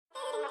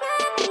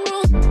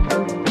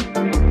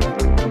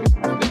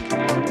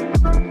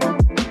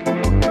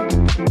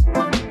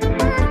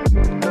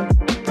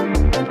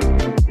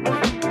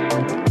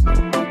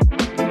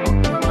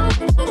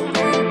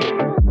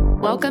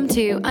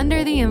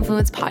Under the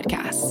Influence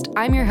podcast.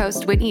 I'm your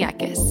host, Whitney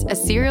Eckes, a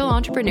serial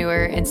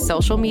entrepreneur and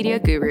social media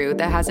guru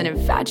that has an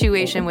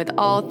infatuation with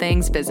all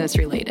things business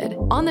related.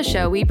 On the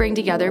show, we bring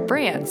together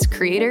brands,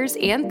 creators,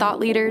 and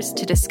thought leaders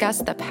to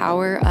discuss the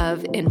power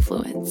of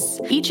influence.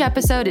 Each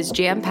episode is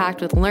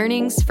jam-packed with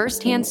learnings,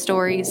 firsthand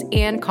stories,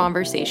 and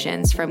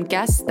conversations from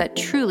guests that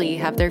truly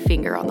have their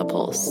finger on the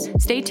pulse.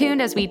 Stay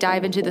tuned as we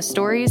dive into the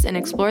stories and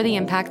explore the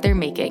impact they're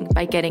making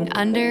by getting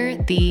under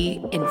the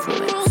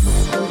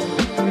influence.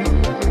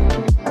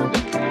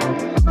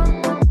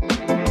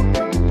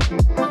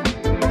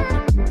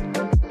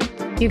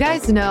 You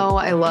guys know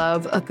I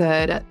love a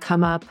good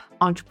come-up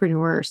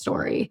entrepreneur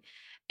story.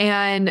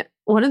 And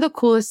one of the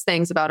coolest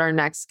things about our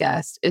next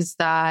guest is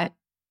that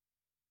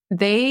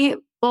they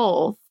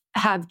both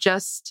have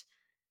just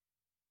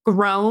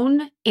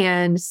grown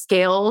and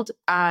scaled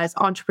as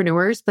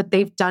entrepreneurs, but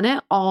they've done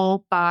it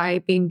all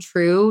by being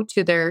true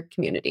to their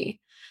community,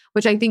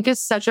 which I think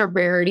is such a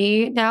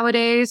rarity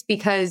nowadays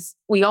because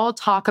we all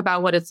talk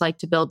about what it's like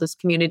to build this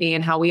community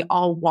and how we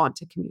all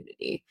want a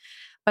community.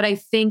 But I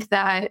think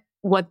that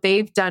what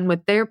they've done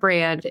with their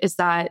brand is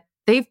that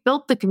they've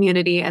built the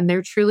community and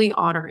they're truly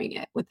honoring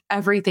it with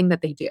everything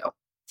that they do.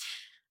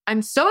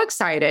 I'm so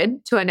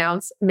excited to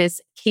announce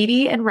Miss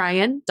Katie and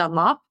Ryan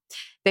Dunlop.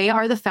 They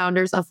are the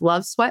founders of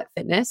Love Sweat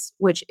Fitness,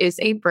 which is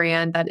a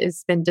brand that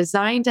has been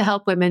designed to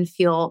help women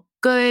feel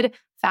good,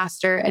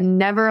 faster, and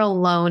never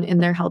alone in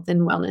their health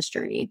and wellness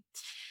journey.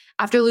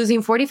 After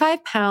losing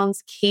 45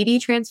 pounds, Katie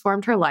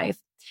transformed her life.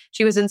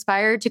 She was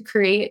inspired to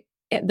create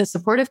the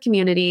supportive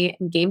community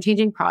and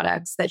game-changing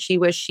products that she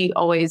wished she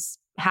always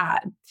had.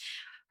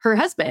 Her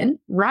husband,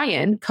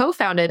 Ryan,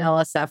 co-founded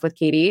LSF with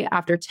Katie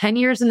after 10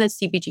 years in the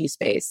CPG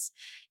space.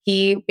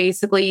 He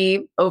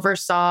basically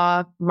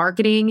oversaw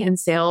marketing and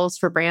sales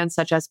for brands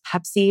such as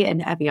Pepsi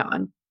and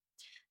Evian.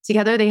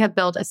 Together, they have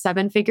built a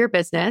 7-figure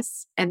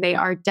business, and they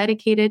are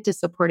dedicated to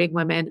supporting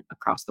women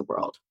across the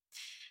world.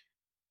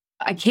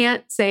 I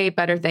can't say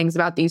better things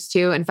about these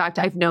two. In fact,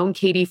 I've known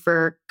Katie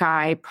for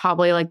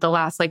probably like the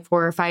last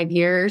 4 or 5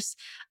 years.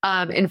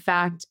 In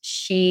fact,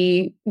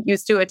 she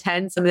used to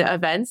attend some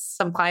events,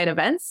 some client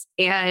events,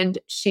 and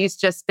she's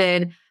just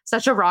been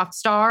such a rock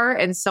star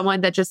and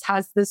someone that just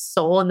has this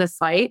soul and this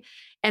light.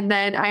 And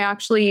then I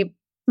actually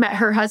met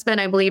her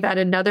husband, I believe, at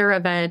another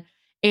event,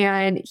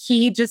 and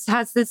he just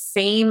has this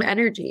same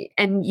energy.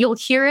 And you'll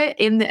hear it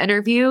in the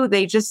interview.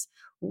 They just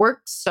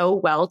work so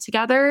well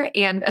together.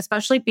 And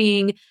especially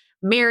being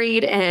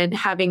married and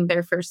having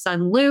their first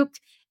son, Luke,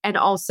 and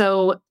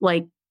also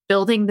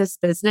building this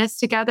business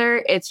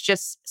together. It's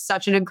just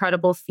such an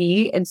incredible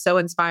feat and so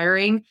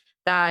inspiring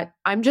that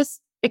I'm just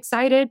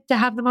excited to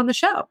have them on the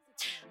show.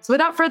 So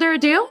without further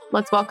ado,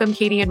 let's welcome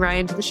Katie and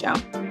Ryan to the show.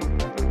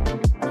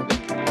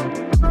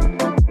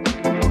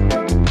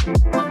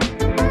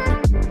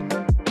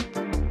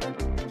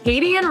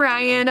 Katie and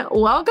Ryan,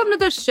 welcome to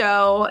the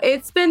show.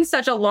 It's been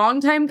such a long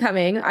time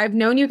coming. I've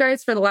known you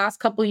guys for the last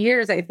couple of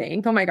years, I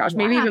think. Oh my gosh,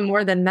 maybe even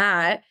more than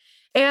that.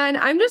 And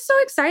I'm just so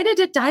excited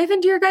to dive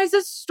into your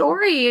guys'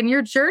 story and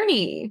your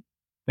journey.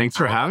 Thanks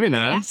for having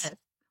us. Yes.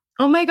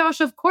 Oh my gosh,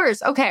 of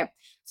course. Okay,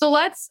 so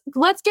let's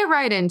get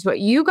right into it.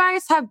 You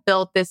guys have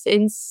built this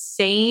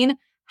insane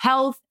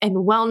health and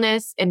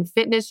wellness and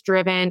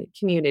fitness-driven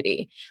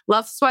community.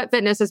 Love Sweat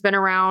Fitness has been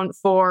around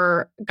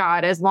for,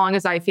 as long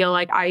as I feel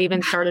like I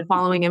even started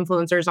following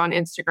influencers on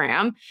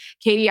Instagram.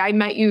 Katie, I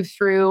met you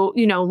through,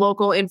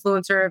 local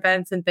influencer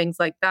events and things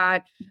like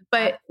that.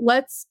 But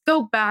let's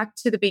go back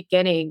to the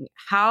beginning.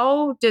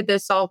 How did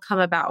this all come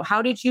about?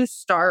 How did you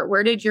start?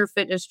 Where did your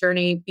fitness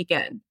journey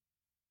begin?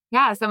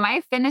 Yeah, so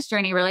my fitness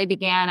journey really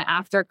began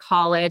after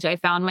college. I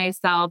found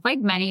myself, like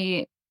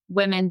many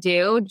women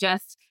do,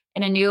 just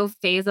in a new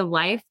phase of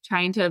life,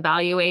 trying to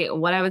evaluate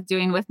what I was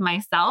doing with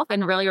myself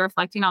and really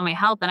reflecting on my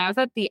health. And I was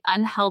at the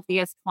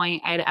unhealthiest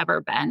point I'd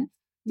ever been,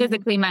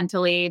 physically,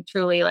 mentally,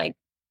 truly,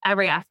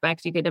 every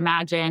aspect you could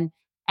imagine,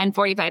 and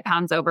 45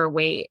 pounds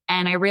overweight.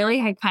 And I really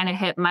had kind of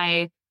hit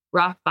my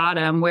rock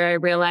bottom where I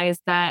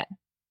realized that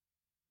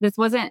this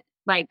wasn't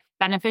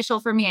beneficial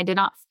for me. I did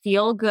not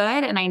feel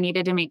good and I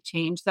needed to make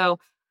change. So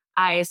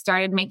I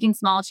started making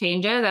small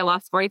changes. I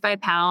lost 45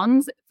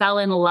 pounds, fell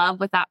in love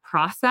with that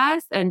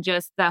process and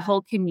just the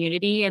whole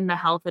community in the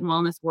health and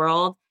wellness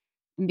world,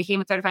 and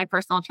became a certified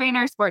personal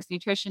trainer, sports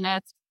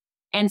nutritionist,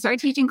 and started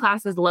teaching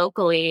classes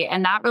locally.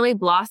 And that really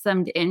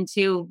blossomed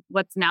into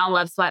what's now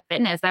Love Sweat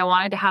Fitness. I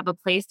wanted to have a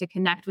place to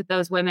connect with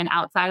those women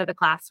outside of the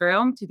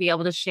classroom, to be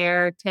able to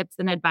share tips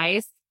and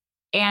advice.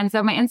 And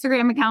so my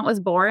Instagram account was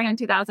born in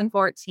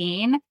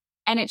 2014.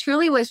 And it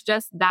truly was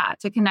just that,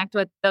 to connect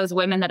with those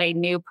women that I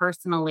knew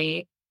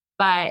personally.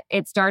 But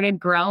it started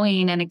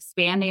growing and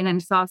expanding,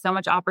 and saw so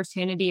much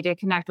opportunity to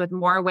connect with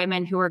more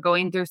women who were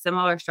going through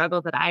similar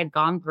struggles that I had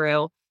gone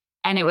through.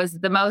 And it was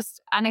the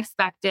most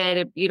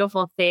unexpected,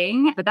 beautiful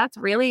thing. But that's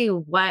really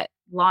what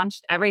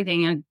launched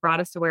everything and brought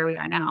us to where we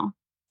are now.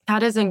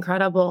 That is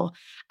incredible.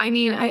 I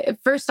mean,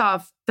 first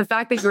off, the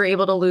fact that you were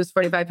able to lose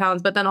 45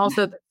 pounds, but then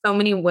also that so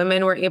many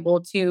women were able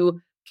to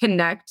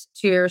connect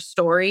to your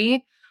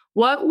story.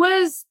 What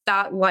was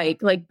that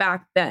like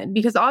back then?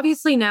 Because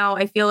obviously now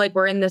I feel like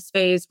we're in this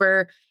phase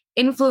where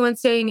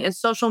influencing and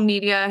social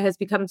media has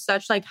become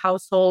such like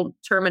household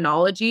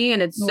terminology,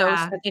 and it's so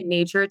Yeah. second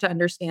nature to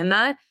understand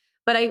that.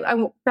 But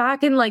I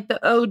back in like the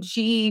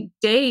OG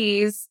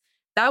days,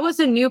 that was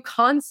a new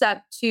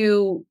concept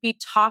to be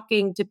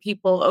talking to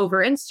people over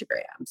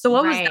Instagram. So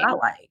what was Right. that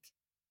like?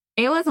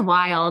 It was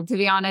wild, to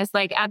be honest.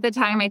 Like at the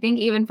time, I think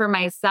even for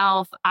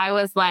myself, I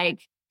was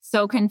like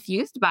so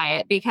confused by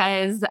it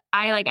because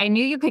I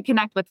knew you could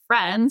connect with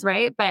friends,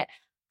 right? But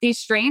these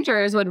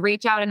strangers would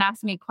reach out and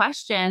ask me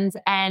questions.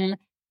 And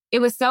it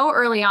was so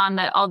early on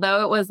that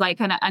although it was like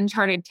kind of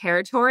uncharted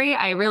territory,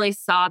 I really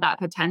saw that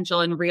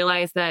potential and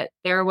realized that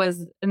there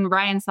was, and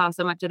Ryan saw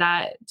so much of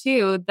that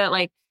too, that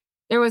like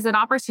there was an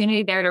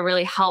opportunity there to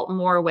really help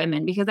more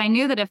women because I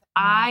knew that if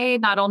I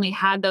not only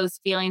had those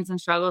feelings and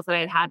struggles that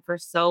I'd had for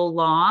so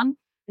long,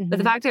 but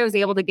the fact I was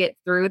able to get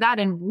through that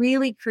and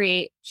really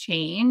create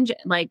change,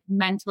 like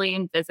mentally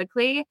and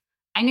physically,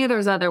 I knew there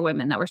was other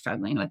women that were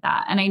struggling with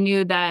that. And I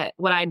knew that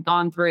what I'd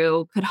gone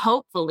through could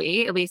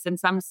hopefully, at least in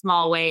some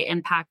small way,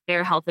 impact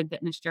their health and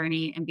fitness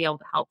journey and be able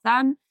to help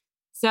them.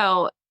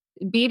 So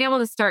being able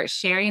to start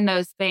sharing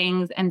those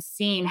things and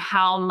seeing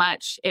how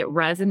much it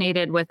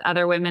resonated with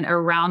other women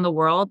around the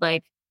world,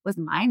 like was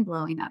mind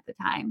blowing at the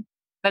time.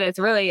 But it's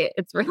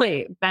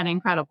really been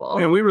incredible.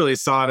 And we really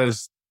saw it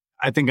as,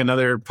 I think,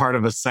 another part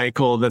of a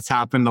cycle that's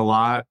happened a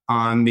lot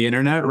on the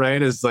internet,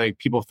 right? Is like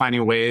people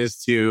finding ways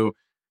to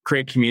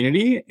create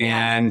community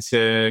and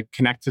to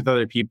connect with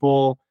other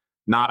people,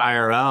 not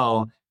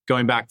IRL,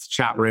 going back to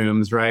chat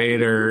rooms,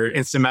 right? Or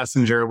instant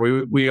messenger.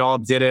 We all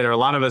did it, or a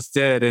lot of us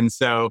did. And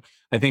so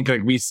I think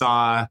like we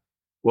saw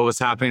what was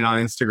happening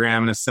on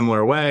Instagram in a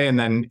similar way. And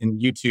then in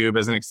YouTube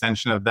as an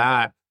extension of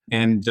that,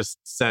 and just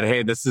said,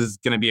 hey, this is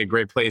going to be a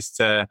great place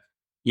to,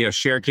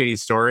 share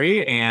Katie's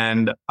story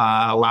and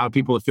allow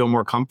people to feel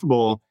more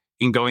comfortable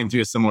in going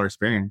through a similar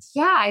experience.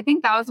 Yeah, I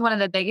think that was one of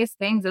the biggest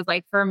things is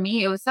like for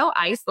me, it was so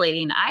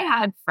isolating. I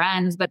had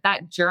friends, but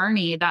that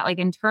journey, that like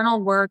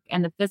internal work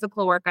and the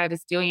physical work I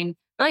was doing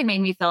really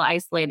made me feel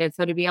isolated.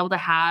 So to be able to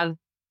have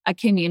a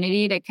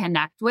community to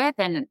connect with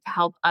and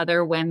help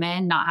other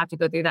women not have to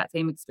go through that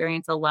same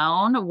experience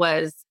alone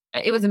was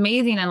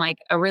amazing and like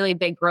a really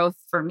big growth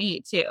for me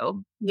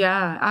too.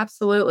 Yeah,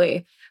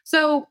 absolutely.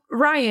 So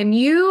Ryan,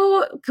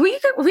 we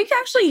can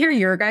actually hear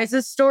your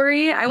guys'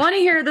 story. I want to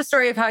hear the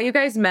story of how you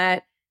guys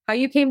met, how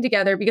you came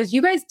together, because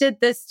you guys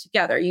did this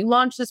together. You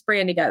launched this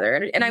brand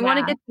together. And I want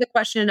to get to the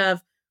question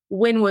of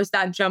when was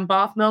that jump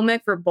off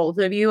moment for both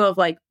of you of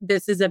like,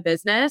 this is a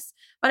business,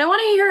 but I want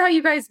to hear how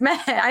you guys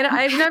met.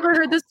 I've never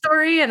heard this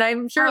story and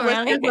I'm sure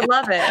listeners would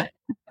love it.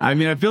 I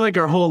mean, I feel like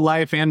our whole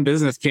life and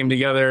business came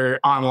together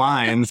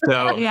online.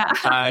 So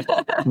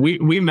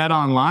we met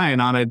online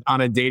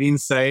on a dating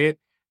site.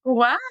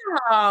 Wow.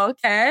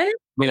 Okay.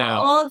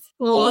 Old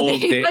school.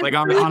 Like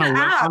on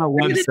a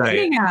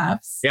website.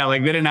 Yeah,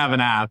 like they didn't have an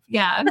app.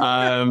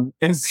 Yeah.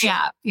 And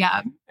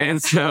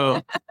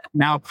so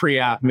now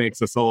pre-app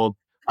makes us old.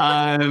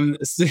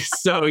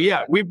 So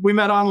yeah, we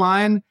met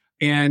online.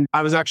 And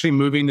I was actually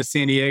moving to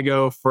San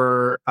Diego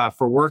for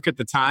work at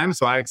the time.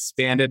 So I was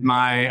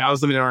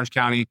living in Orange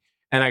County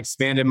and I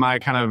expanded my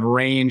kind of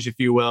range, if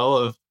you will,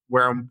 of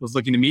where I was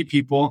looking to meet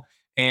people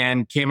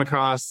and came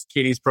across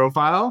Katie's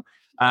profile.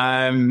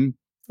 It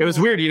was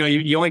weird.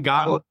 You only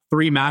got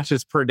 3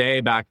 matches per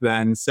day back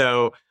then.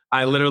 So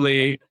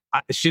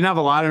she didn't have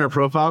a lot in her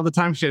profile at the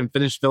time. She hadn't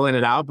finished filling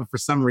it out, but for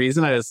some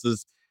reason I just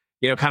was,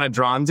 kind of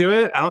drawn to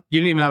it. You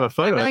didn't even have a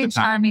photo. Really at the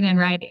time. Charming in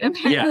writing.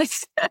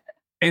 Yes.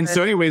 And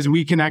so anyways,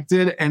 we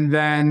connected and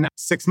then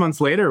 6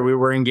 months later we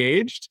were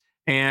engaged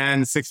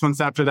and 6 months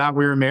after that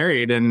we were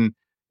married and,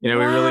 we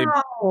really...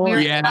 We were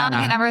young.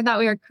 I never thought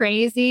we were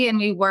crazy and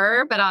we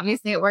were, but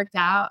obviously it worked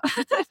out.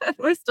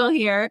 We're still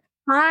here.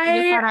 We just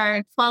had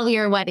our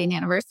 12-year wedding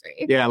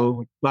anniversary.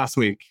 Yeah, last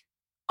week.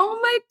 Oh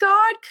my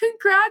God.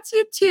 Congrats,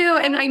 you two.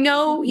 And I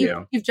know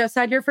you've just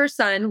had your first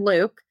son,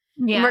 Luke.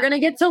 Yeah. And we're going to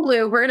get to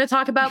Luke. We're going to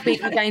talk about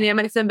baby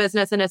dynamics in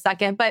business in a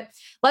second, but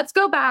let's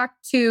go back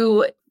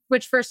to...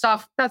 Which first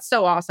off, that's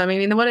so awesome. I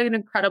mean, what an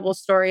incredible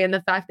story. And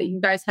the fact that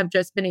you guys have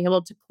just been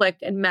able to click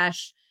and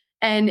mesh.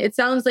 And it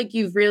sounds like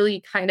you've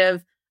really kind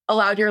of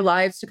allowed your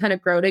lives to kind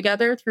of grow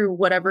together through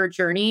whatever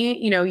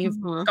journey, you've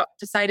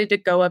decided to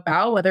go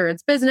about, whether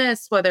it's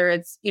business, whether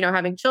it's,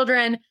 having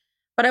children.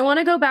 But I want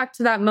to go back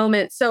to that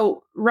moment.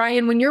 So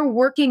Ryan, when you're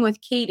working with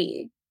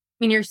Katie, I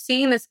mean, you're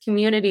seeing this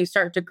community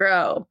start to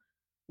grow.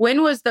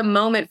 When was the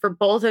moment for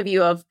both of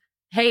you of,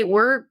 hey,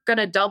 we're going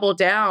to double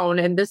down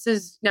and this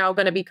is now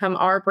going to become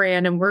our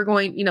brand and we're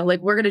going,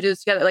 we're going to do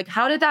this together. Like,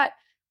 what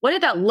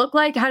did that look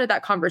like? How did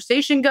that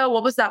conversation go?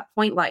 What was that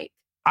point like?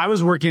 I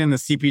was working in the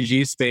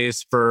CPG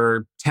space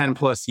for 10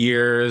 plus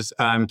years.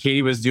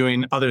 Katie was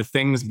doing other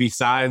things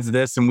besides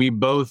this. And we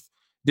both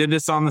did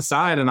this on the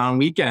side and on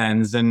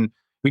weekends. And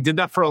we did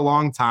that for a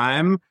long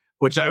time,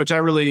 which I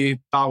really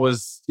thought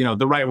was,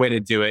 the right way to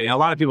do it. And a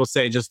lot of people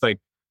say just like,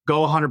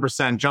 go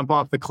 100%, jump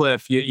off the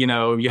cliff.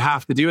 You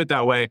have to do it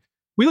that way.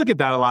 we look at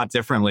that a lot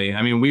differently.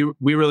 I mean,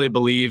 we really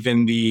believe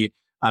in the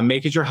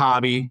make it your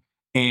hobby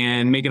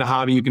and make it a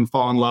hobby you can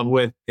fall in love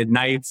with at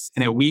nights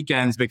and at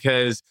weekends,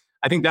 because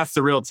I think that's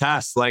the real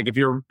test. Like if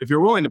you're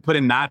willing to put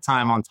in that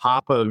time on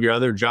top of your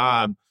other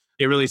job,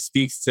 it really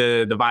speaks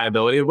to the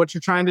viability of what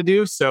you're trying to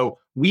do. So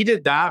we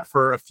did that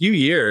for a few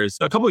years.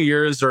 A couple of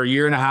years or a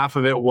year and a half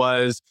of it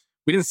was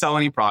we didn't sell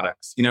any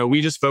products. We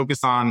just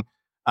focused on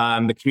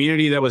the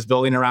community that was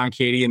building around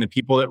Katie and the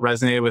people that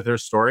resonated with her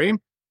story.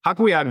 How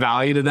can we add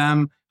value to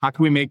them? How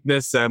can we make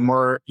this a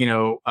more,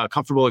 a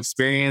comfortable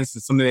experience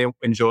and something they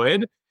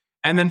enjoyed?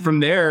 And then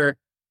from there,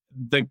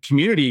 the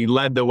community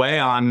led the way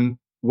on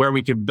where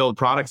we could build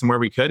products and where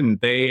we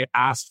couldn't. They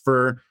asked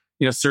for,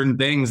 certain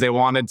things. They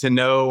wanted to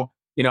know,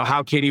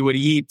 how Katie would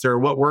eat or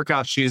what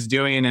workouts she's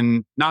doing,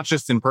 and not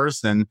just in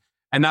person.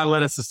 And that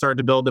led us to start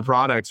to build the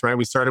products, right?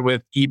 We started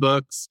with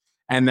ebooks,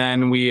 and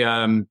then we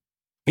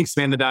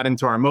expanded that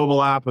into our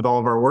mobile app with all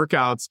of our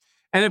workouts.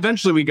 And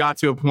eventually we got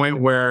to a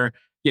point where,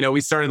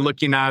 we started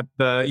looking at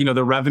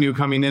the revenue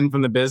coming in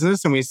from the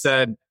business, and we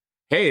said,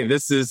 hey,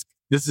 this is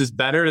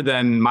better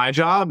than my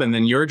job and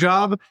then your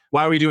job.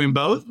 Why are we doing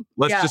both?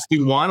 Let's just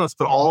do one. Let's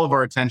put all of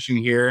our attention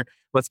here.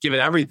 Let's give it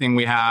everything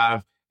we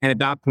have. And at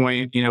that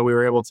point, we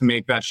were able to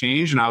make that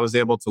change, and I was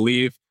able to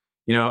leave,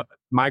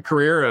 my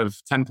career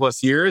of 10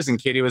 plus years, and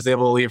Katie was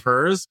able to leave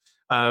hers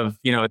of,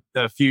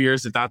 a few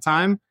years at that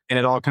time. And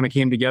it all kind of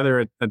came together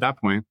at that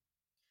point.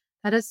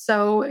 That is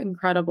so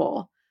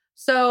incredible.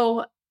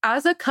 So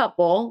as a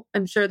couple,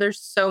 I'm sure there's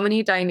so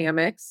many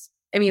dynamics.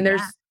 I mean,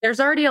 there's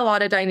already a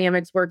lot of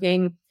dynamics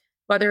working,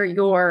 whether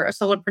you're a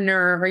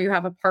solopreneur or you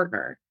have a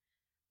partner.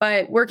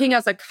 But working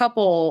as a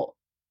couple,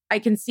 I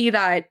can see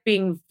that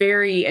being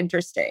very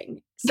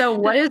interesting. So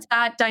what is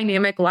that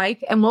dynamic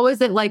like? And what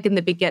was it like in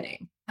the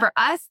beginning? For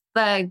us,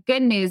 the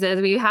good news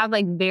is we have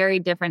like very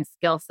different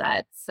skill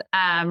sets.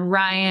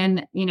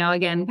 Ryan,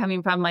 again,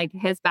 coming from like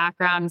his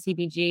background in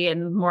CPG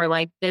and more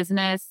like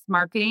business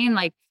marketing,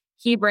 like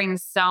he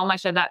brings so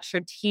much of that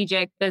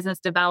strategic business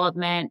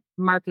development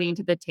marketing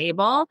to the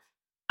table.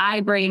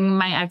 I bring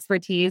my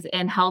expertise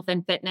in health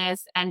and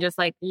fitness and just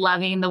like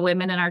loving the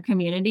women in our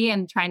community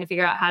and trying to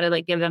figure out how to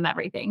like give them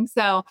everything.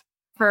 So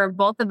for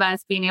both of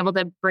us, being able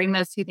to bring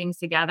those two things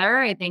together,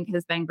 I think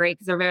has been great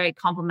because they're very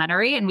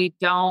complementary, and we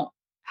don't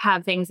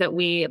have things that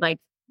we like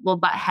will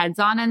butt heads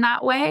on in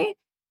that way.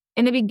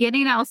 In the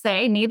beginning, I'll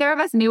say neither of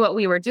us knew what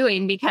we were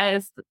doing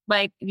because,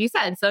 like you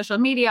said, social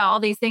media, all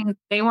these things,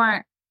 they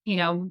weren't,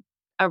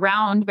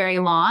 around very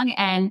long.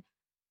 And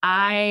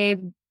I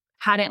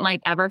hadn't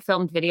like ever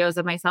filmed videos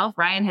of myself.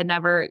 Ryan had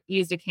never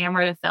used a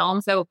camera to film.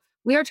 So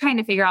we were trying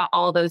to figure out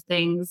all those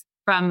things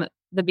from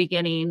the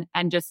beginning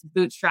and just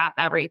bootstrap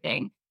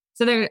everything.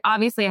 So there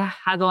obviously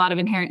has a lot of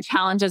inherent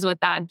challenges with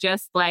that,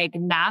 just like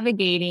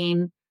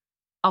navigating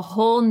a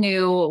whole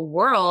new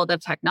world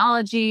of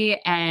technology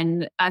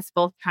and us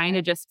both trying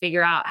to just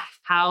figure out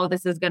how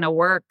this is going to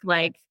work,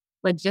 like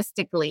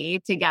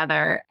logistically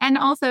together. And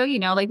also,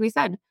 like we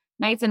said,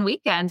 nights and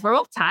weekends, we're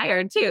both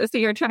tired too. So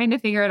you're trying to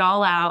figure it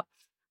all out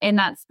in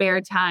that spare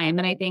time.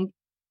 And I think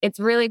it's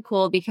really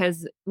cool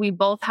because we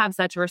both have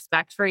such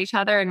respect for each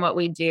other and what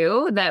we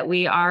do that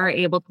we are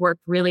able to work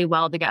really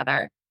well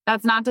together.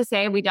 That's not to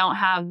say we don't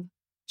have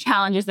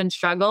challenges and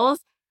struggles.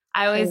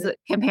 I always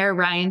compare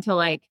Ryan to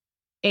like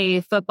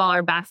a football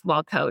or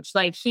basketball coach.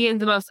 Like he is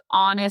the most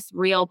honest,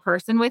 real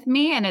person with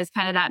me and is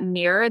kind of that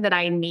mirror that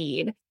I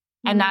need.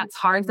 And that's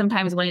hard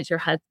sometimes when it's your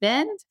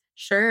husband.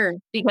 Sure.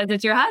 Because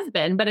it's your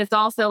husband, but it's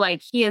also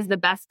like he is the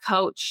best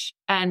coach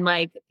and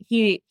like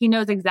he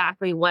knows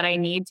exactly what I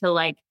need to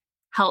like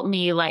help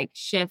me like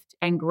shift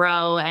and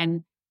grow.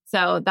 And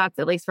so that's,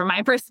 at least from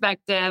my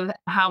perspective,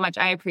 how much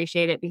I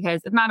appreciate it,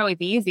 because it's not always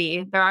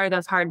easy. There are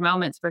those hard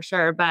moments for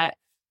sure, but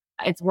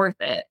it's worth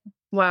it.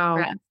 Wow.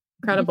 Yeah.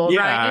 Incredible. Yeah.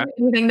 Ryan,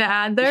 anything to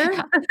add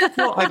there?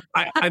 Well,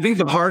 I think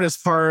the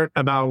hardest part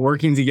about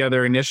working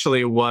together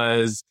initially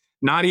was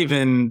not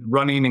even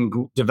running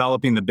and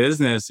developing the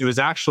business. It was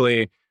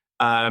actually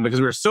because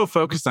we were so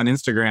focused on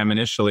Instagram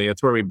initially.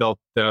 It's where we built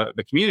the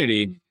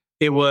community.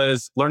 It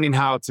was learning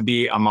how to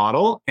be a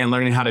model and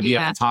learning how to be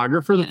a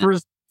photographer for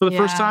the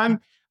first time,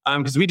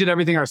 because we did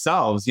everything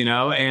ourselves,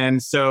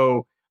 And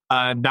so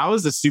that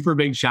was a super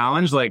big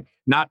challenge. Like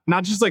not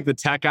just like the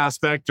tech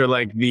aspect or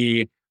like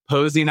the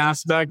posing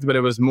aspect, but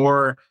it was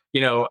more,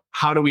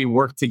 how do we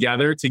work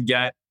together to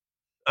get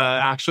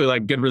actually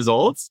like good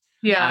results?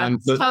 Yeah,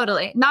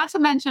 totally. Not to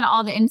mention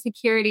all the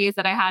insecurities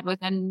that I had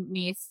within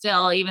me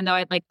still, even though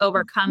I'd like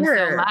overcome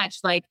so much.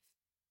 Like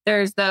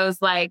there's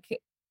those like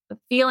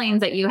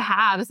feelings that you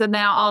have. So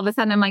now all of a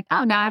sudden I'm like,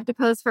 oh, now I have to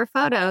pose for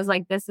photos.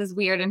 Like this is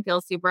weird and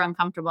feels super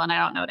uncomfortable and I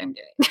don't know what I'm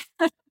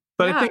doing.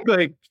 But I think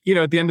like,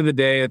 at the end of the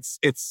day, it's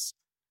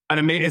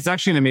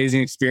actually an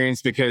amazing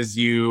experience because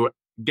you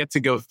get to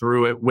go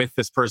through it with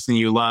this person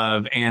you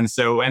love. And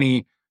so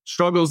any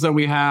struggles that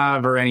we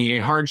have or any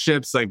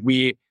hardships, like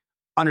we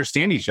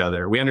understand each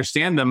other. We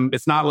understand them.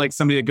 It's not like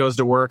somebody that goes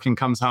to work and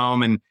comes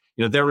home and,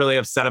 they're really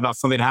upset about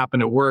something that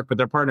happened at work, but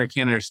their partner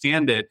can't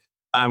understand it.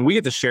 We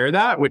get to share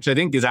that, which I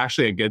think is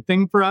actually a good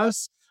thing for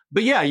us.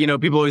 But yeah,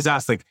 people always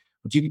ask like,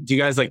 do you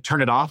guys like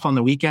turn it off on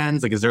the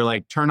weekends? Like, is there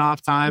like turn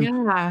off time?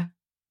 Yeah.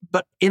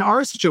 But in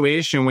our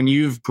situation, when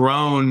you've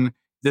grown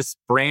this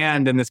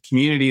brand and this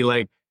community,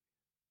 like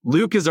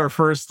Luke is our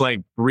first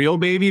like real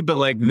baby, but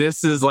like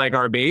this is like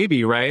our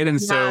baby, right?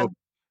 And so,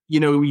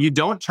 you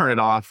don't turn it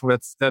off.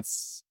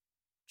 That's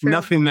True.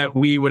 nothing that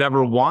we would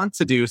ever want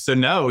to do. So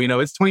no,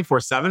 it's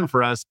 24/7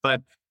 for us,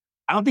 but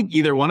I don't think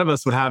either one of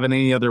us would have it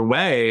any other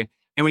way.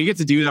 And when you get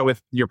to do that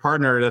with your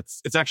partner,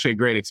 it's actually a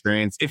great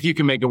experience if you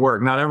can make it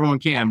work. Not everyone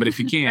can, but if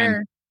you can,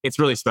 Sure. It's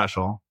really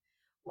special.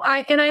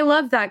 I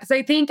love that because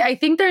I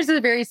think there's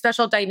a very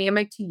special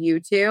dynamic to you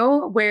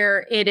two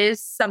where it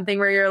is something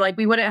where you're like,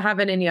 we wouldn't have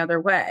it any other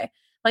way.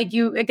 Like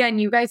you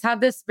guys have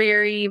this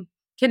very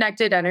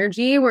connected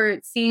energy where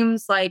it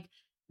seems like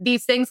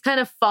these things kind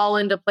of fall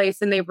into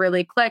place and they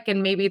really click.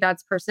 And maybe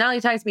that's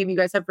personality types. Maybe you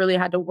guys have really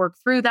had to work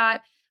through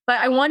that. But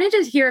I wanted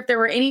to hear if there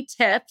were any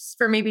tips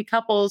for maybe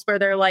couples where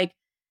they're like,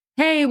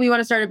 hey, we want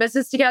to start a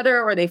business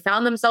together, or they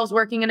found themselves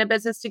working in a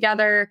business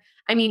together.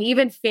 I mean,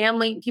 even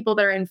people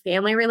that are in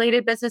family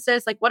related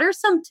businesses, like what are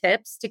some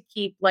tips to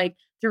keep like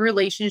the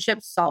relationship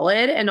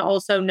solid and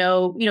also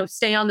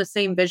stay on the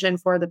same vision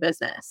for the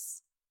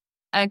business?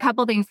 A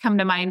couple things come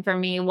to mind for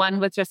me. One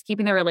was just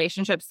keeping the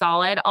relationship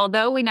solid.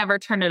 Although we never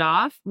turn it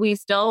off, we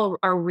still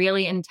are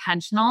really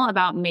intentional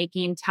about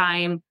making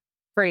time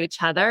for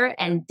each other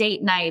and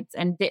date nights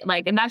and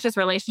that's just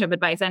relationship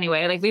advice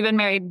anyway. Like we've been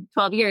married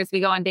 12 years.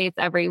 We go on dates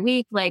every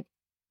week. Like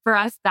for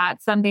us,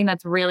 that's something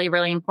that's really,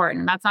 really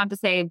important. That's not to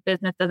say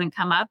business doesn't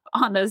come up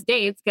on those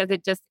dates because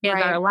it just is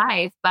our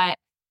life, but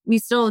we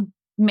still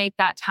make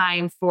that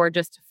time for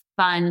just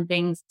fun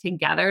things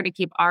together to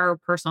keep our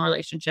personal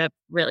relationship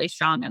really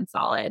strong and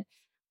solid.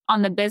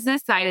 On the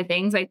business side of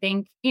things, I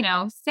think,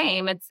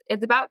 same. It's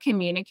about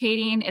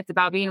communicating. It's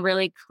about being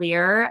really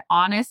clear,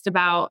 honest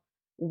about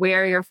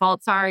where your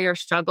faults are, your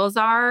struggles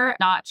are,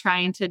 not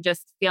trying to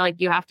just feel like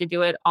you have to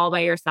do it all by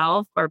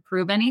yourself or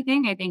prove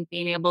anything. I think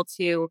being able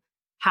to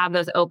have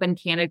those open,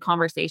 candid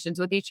conversations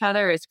with each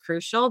other is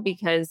crucial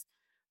because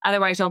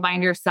otherwise you'll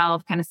find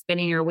yourself kind of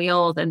spinning your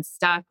wheels and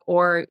stuck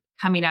or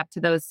coming up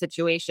to those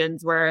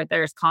situations where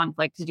there's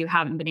conflict because you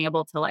haven't been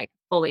able to like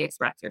fully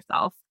express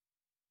yourself.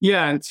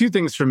 Yeah. And two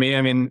things for me.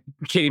 I mean,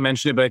 Katie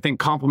mentioned it, but I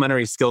think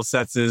complementary skill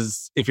sets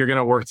is if you're going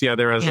to work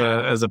together as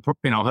a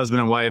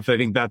husband and wife, I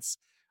think that's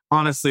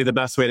honestly the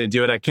best way to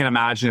do it. I can't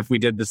imagine if we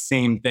did the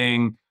same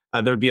thing,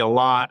 there'd be a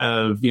lot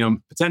of,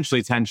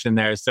 potentially tension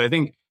there. So I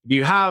think if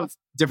you have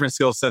different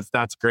skill sets,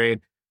 that's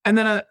great. And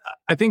then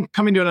I think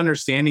coming to an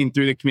understanding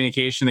through the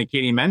communication that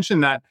Katie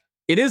mentioned that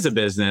it is a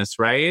business,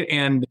 right?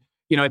 And,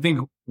 I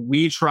think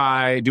we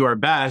do our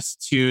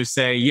best to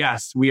say,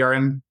 yes, we are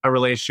in a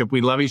relationship. We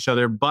love each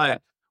other,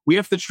 but we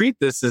have to treat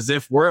this as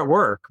if we're at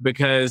work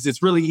because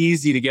it's really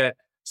easy to get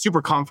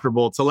super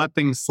comfortable, to let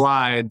things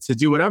slide, to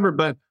do whatever.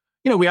 But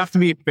we have to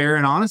be fair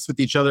and honest with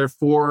each other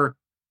for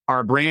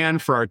our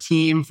brand, for our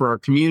team, for our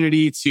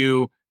community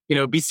to,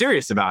 be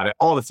serious about it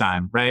all the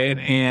time. Right.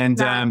 And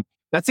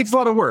that takes a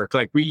lot of work.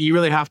 Like you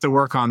really have to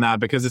work on that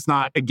because it's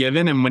not a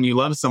given. And when you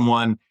love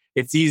someone,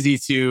 it's easy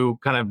to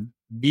kind of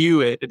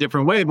view it a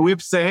different way. But we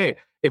have to say, hey,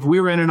 if we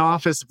were in an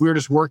office, if we were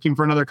just working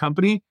for another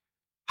company,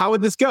 how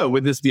would this go?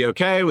 Would this be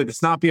okay? Would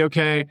this not be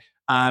okay?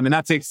 And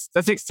that takes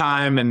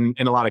time and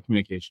a lot of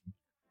communication.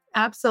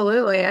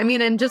 Absolutely. I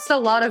mean, and just a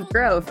lot of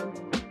growth.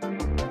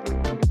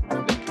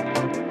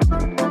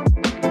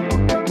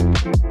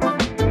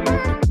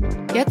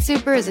 Get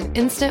Super is an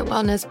instant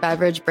wellness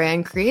beverage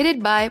brand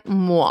created by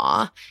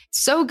moi.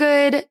 So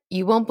good,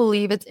 you won't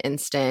believe it's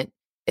instant.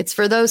 It's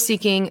for those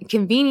seeking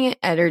convenient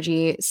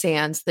energy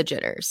sans the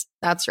jitters.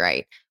 That's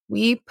right.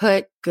 We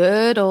put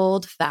good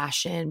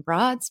old-fashioned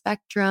broad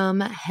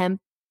spectrum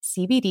hemp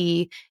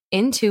CBD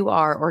into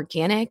our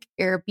organic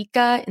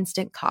Arabica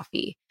instant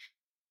coffee.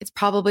 It's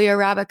probably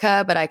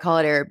Arabica, but I call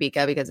it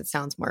Arabica because it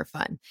sounds more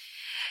fun.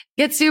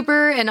 Get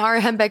Super and our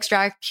hemp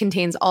extract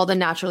contains all the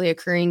naturally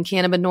occurring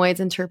cannabinoids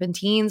and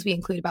terpenes. We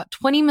include about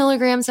 20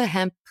 milligrams of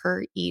hemp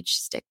per each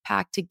stick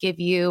pack to give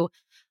you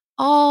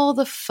all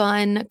the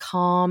fun,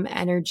 calm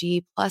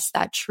energy, plus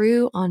that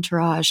true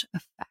entourage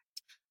effect.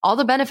 All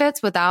the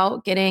benefits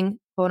without getting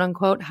quote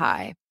unquote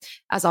high,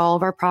 as all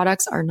of our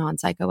products are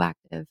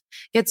non-psychoactive.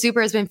 Get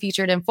Super has been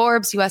featured in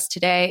Forbes, US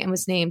Today, and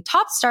was named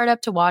top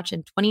startup to watch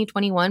in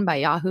 2021 by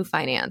Yahoo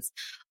Finance.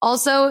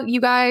 Also,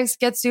 you guys,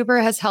 Get Super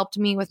has helped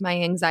me with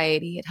my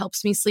anxiety. It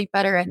helps me sleep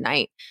better at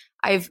night.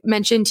 I've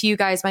mentioned to you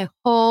guys my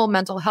whole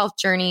mental health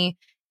journey.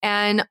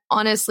 And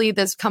honestly,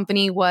 this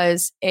company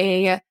was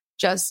a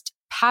just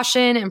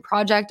passion and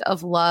project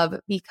of love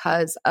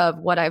because of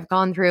what I've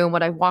gone through and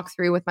what I've walked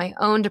through with my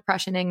own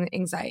depression and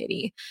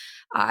anxiety.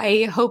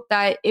 I hope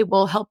that it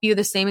will help you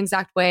the same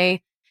exact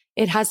way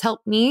it has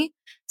helped me.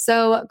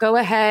 So go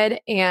ahead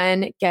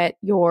and get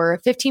your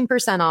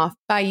 15% off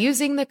by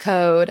using the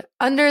code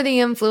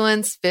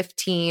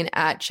UnderTheInfluence15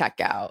 at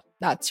checkout.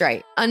 That's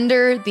right.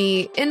 Under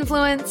the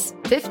Influence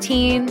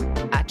 15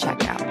 at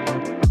checkout.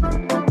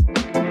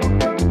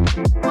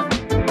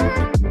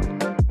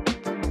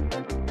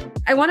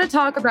 I want to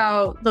talk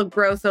about the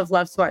growth of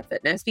Love Sweat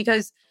Fitness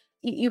because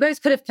you guys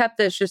could have kept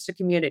this just a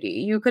community.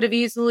 You could have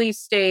easily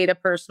stayed a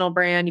personal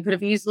brand. You could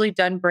have easily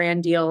done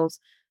brand deals.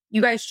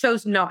 You guys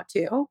chose not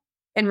to.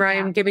 And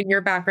Ryan, given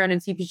your background in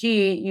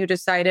CPG, you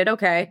decided,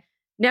 okay,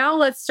 now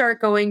let's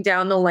start going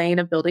down the lane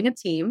of building a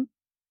team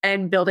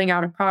and building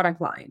out a product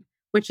line,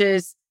 which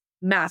is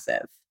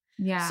massive.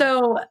 Yeah.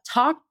 So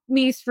talk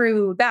me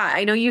through that.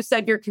 I know you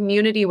said your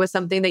community was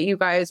something that you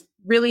guys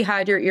really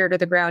had your ear to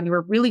the ground. You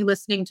were really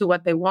listening to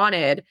what they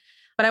wanted.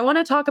 But I want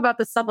to talk about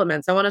the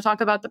supplements. I want to talk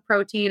about the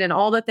protein and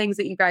all the things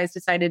that you guys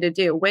decided to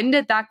do. When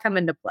did that come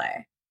into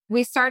play?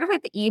 We started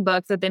with the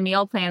ebooks with the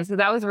meal plans. So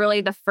that was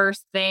really the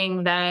first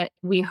thing that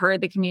we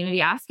heard the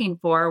community asking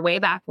for way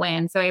back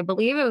when. So I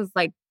believe it was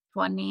like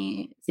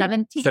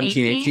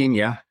 2017, 18,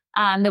 yeah.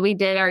 That we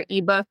did our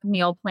ebook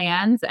meal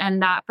plans,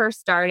 and that first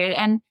started.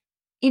 And,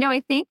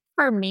 I think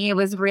for me, it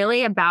was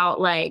really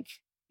about like,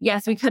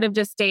 yes, we could have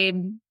just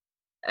stayed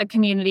a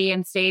community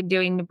and stayed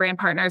doing the brand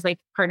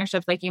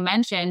partnerships, like you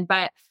mentioned.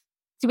 But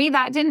to me,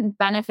 that didn't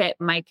benefit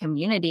my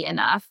community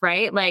enough,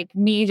 right? Like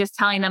me just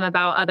telling them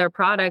about other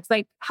products,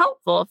 like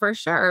helpful for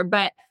sure.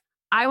 But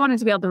I wanted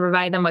to be able to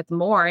provide them with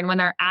more. And when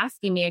they're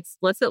asking me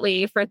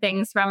explicitly for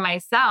things from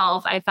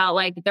myself, I felt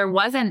like there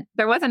wasn't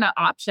an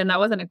option. That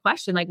wasn't a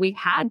question. Like we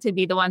had to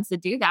be the ones to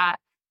do that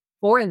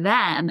for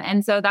them.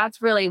 And so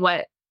that's really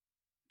what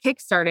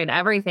kickstarted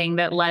everything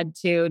that led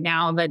to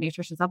now the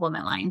nutrition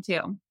supplement line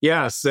too.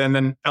 Yes. And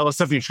then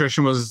LSF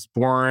Nutrition was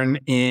born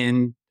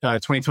in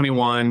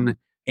 2021.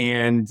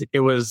 And it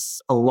was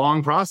a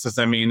long process.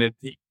 I mean,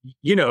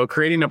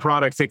 creating a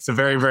product takes a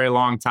very, very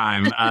long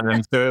time.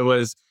 And so it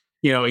was,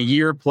 a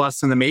year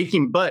plus in the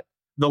making. But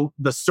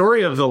the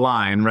story of the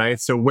line, right?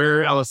 So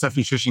where LSF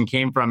Nutrition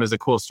came from is a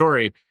cool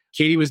story.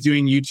 Katie was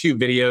doing YouTube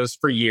videos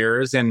for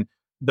years, and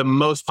the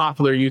most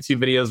popular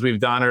YouTube videos we've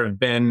done have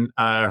been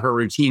her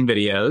routine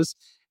videos.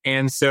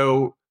 And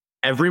so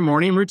every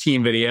morning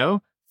routine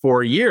video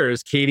for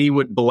years, Katie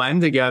would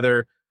blend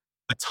together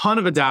a ton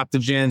of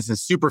adaptogens and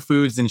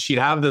superfoods, and she'd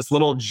have this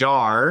little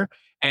jar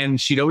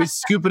and she'd always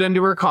scoop it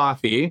into her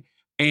coffee.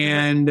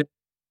 And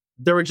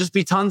there would just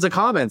be tons of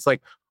comments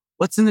like,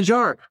 what's in the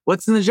jar?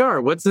 What's in the jar?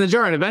 What's in the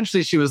jar? And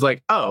eventually she was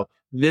like, oh,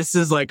 this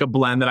is like a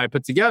blend that I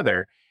put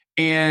together.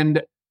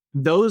 And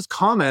those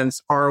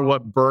comments are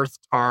what birthed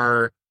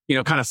our,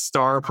 kind of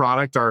star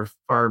product,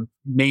 our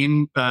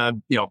main,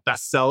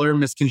 bestseller,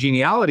 Miss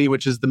Congeniality,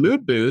 which is the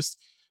mood boost.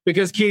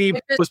 Because Katie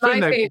was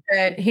putting my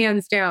favorite,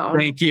 hands down.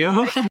 Thank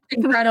you.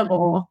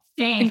 Incredible.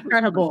 Thanks.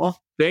 Incredible.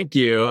 Thank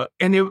you.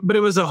 But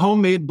it was a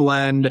homemade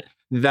blend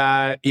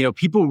that,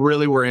 people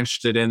really were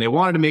interested in. They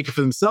wanted to make it for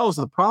themselves.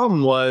 The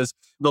problem was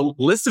the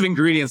list of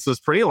ingredients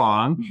was pretty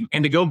long.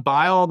 And to go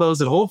buy all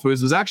those at Whole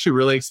Foods was actually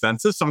really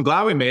expensive. So I'm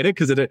glad we made it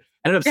because it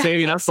ended up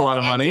saving us a lot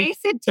of money. It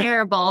tasted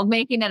terrible.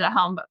 Making it at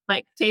home,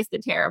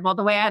 tasted terrible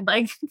the way I'd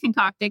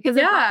concocted because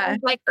it was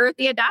like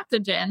earthy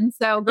adaptogen.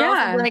 So girls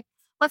would be like,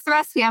 what's the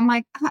recipe? I'm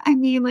like,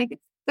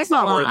 it's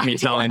not worth me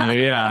telling you.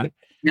 Yeah.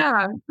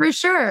 Yeah, for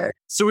sure.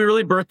 So we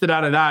really birthed it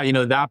out of that.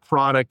 That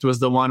product was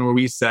the one where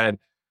we said,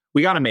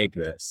 we got to make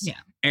this. Yeah.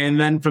 And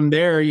then from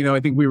there, I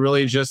think we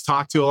really just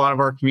talked to a lot of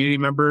our community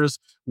members.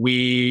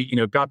 We,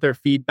 got their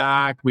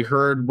feedback. We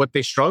heard what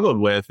they struggled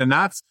with. And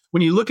that's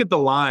when you look at the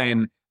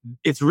line,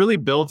 it's really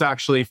built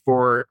actually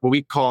for what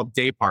we call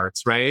day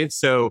parts, right?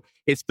 So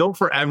it's built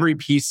for every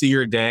piece of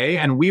your day.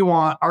 And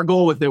our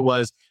goal with it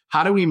was,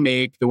 how do we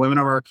make the women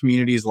of our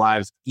community's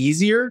lives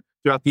easier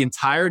throughout the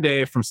entire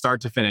day from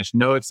start to finish?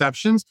 No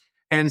exceptions.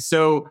 And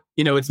so,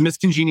 it's Miss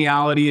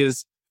Congeniality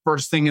is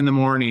first thing in the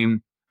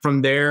morning.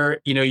 From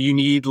there, you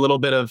need a little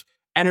bit of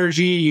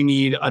energy. You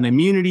need an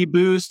immunity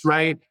boost,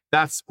 right?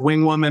 That's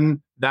Wing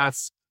Woman.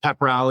 That's Pep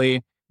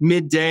Rally.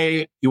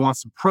 Midday, you want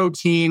some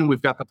protein. We've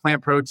got the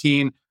plant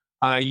protein.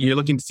 You're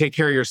looking to take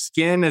care of your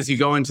skin as you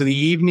go into the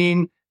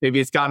evening. Maybe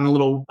it's gotten a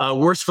little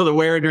worse for the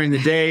wear during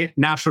the day.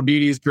 Natural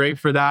Beauty is great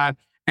for that.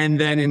 And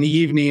then in the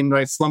evening,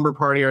 right, Slumber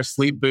Party or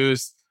Sleep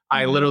Boost.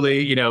 I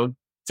literally,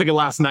 took it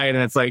last night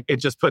and it's like, it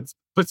just puts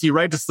you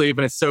right to sleep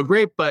and it's so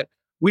great. But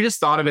we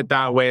just thought of it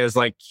that way as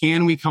like,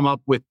 can we come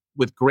up with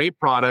great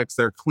products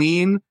that are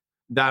clean,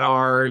 that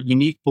are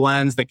unique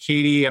blends that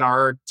Katie and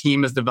our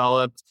team has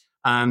developed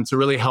to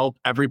really help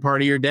every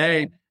part of your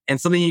day, and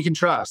something you can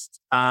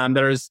trust that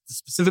is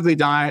specifically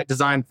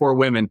designed for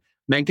women.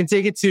 Men can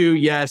take it too,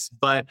 yes,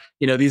 but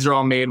these are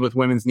all made with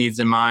women's needs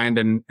in mind,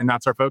 and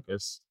that's our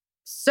focus.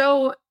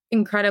 So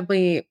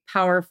incredibly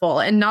powerful.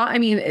 And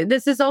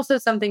this is also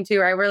something too,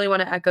 I really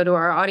want to echo to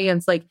our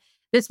audience, like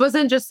this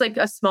wasn't just like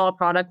a small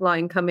product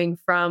line coming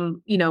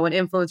from, an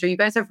influencer. You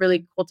guys have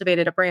really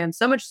cultivated a brand,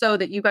 so much so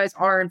that you guys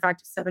are in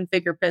fact a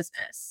 7-figure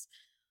business.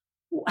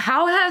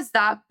 How has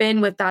that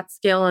been with that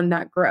scale and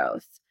that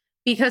growth?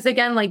 Because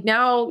again, like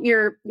now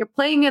you're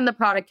playing in the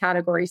product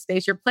category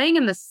space, you're playing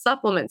in the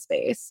supplement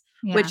space,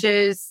 which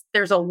is,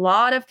 there's a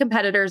lot of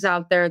competitors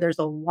out there. There's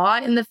a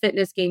lot in the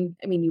fitness game.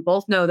 I mean, you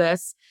both know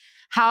this.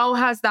 How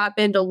has that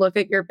been to look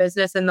at your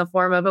business in the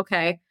form of,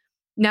 okay,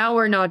 now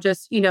we're not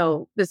just,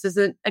 this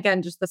isn't,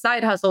 again, just the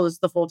side hustle. This is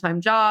the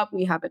full-time job.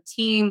 We have a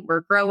team.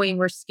 We're growing.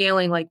 We're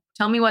scaling. Like,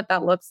 tell me what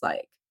that looks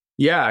like.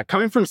 Yeah,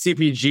 coming from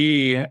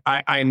CPG,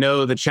 I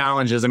know the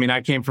challenges. I mean,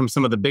 I came from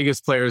some of the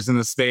biggest players in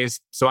the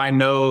space, so I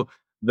know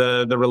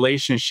the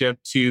relationship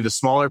to the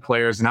smaller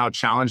players and how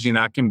challenging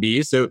that can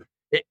be. So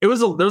there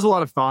was a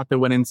lot of thought that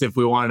went into if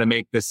we wanted to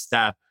make this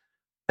step.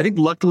 I think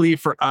luckily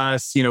for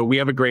us, we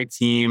have a great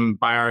team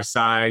by our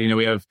side.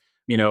 We have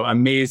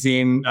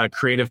amazing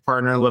creative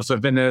partner, Love So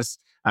Fitness,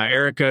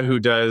 Erica, who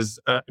does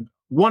a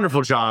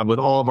wonderful job with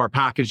all of our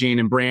packaging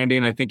and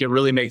branding. I think it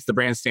really makes the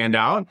brand stand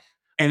out.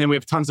 And then we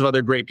have tons of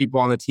other great people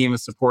on the team to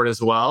support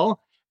as well.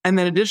 And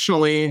then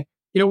additionally,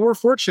 we're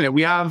fortunate.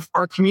 We have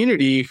our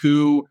community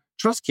who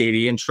trust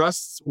Katie and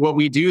trusts what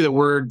we do, that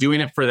we're doing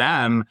it for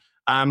them.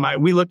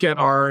 We look at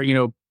our,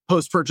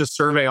 post-purchase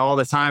survey all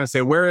the time and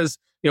say, where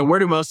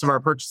do most of our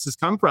purchases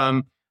come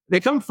from? They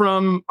come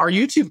from our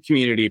YouTube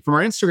community, from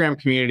our Instagram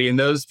community, and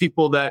those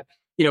people that,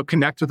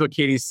 connect with what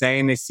Katie's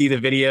saying. They see the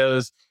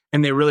videos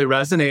and they really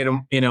resonate,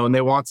 and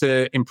they want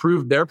to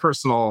improve their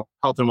personal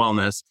health and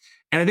wellness.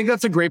 And I think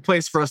that's a great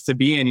place for us to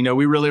be in.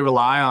 We really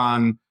rely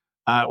on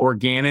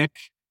organic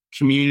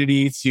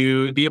community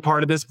to be a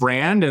part of this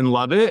brand and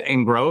love it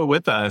and grow it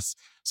with us.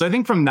 So I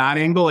think from that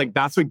angle, like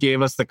that's what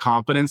gave us the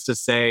confidence to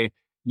say,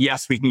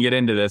 yes, we can get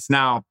into this.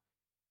 Now,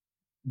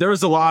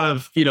 there's a lot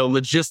of,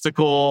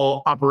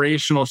 logistical,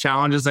 operational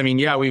challenges. I mean,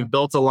 yeah, we've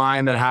built a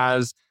line that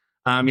has,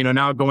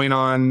 now going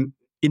on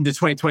into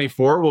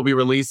 2024, we'll be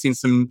releasing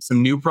some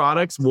new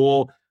products.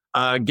 We'll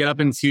get up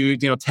into,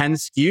 10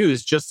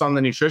 SKUs just on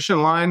the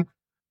nutrition line.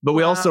 But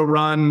we also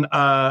run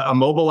a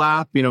mobile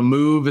app.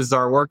 Move is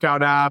our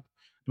workout app.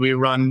 We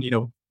run,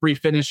 free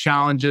fitness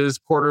challenges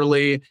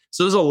quarterly.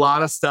 So there's a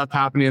lot of stuff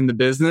happening in the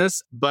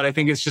business. But I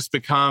think it's just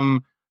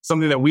become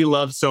something that we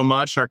love so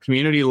much. Our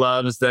community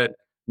loves that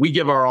we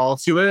give our all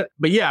to it.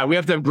 But yeah, we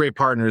have to have great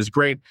partners,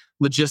 great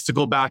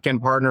logistical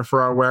back-end partner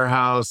for our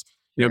warehouse,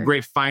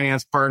 great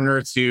finance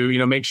partner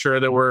to, make sure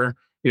that we're,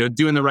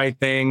 doing the right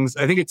things.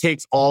 I think it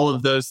takes all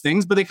of those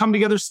things, but they come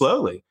together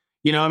slowly.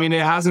 It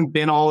hasn't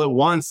been all at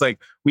once. Like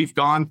we've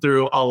gone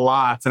through a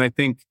lot. And I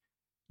think,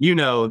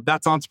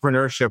 that's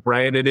entrepreneurship,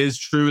 right? It is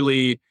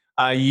truly,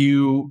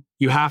 you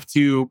have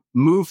to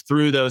move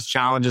through those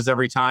challenges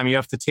every time. You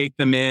have to take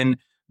them in.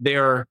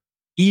 They're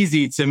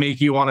easy to make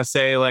you want to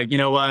say, like, you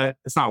know what,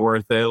 it's not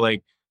worth it.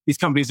 Like these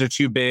companies are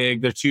too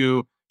big. They're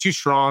too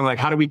strong. Like,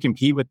 how do we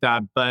compete with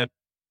that? But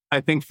I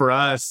think for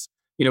us,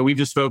 we've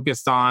just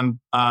focused on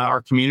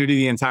our community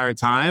the entire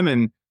time.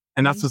 And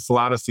that's what's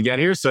allowed us to get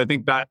here. So I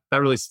think that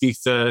really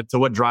speaks to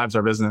what drives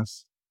our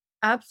business.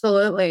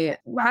 Absolutely.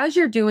 As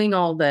you're doing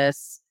all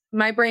this,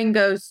 my brain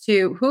goes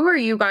to, who are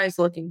you guys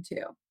looking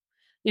to?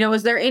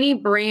 Is there any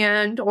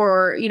brand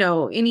or,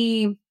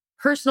 any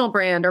personal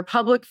brand or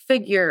public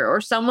figure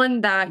or someone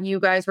that you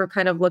guys were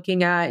kind of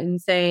looking at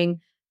and saying,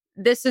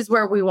 this is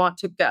where we want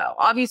to go?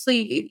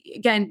 Obviously,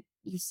 again,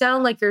 you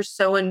sound like you're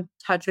so in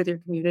touch with your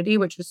community,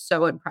 which is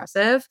so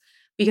impressive,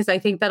 because I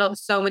think that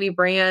so many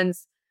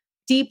brands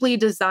deeply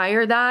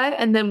desire that.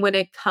 And then when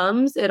it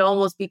comes, it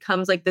almost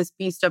becomes like this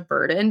beast of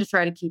burden to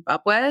try to keep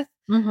up with.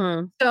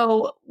 Mm-hmm.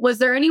 So was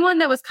there anyone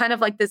that was kind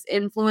of like this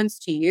influence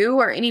to you,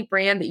 or any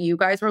brand that you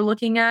guys were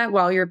looking at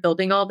while you're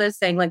building all this,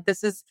 saying like,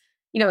 this is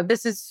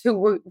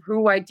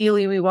who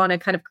ideally we want to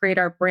kind of create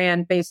our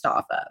brand based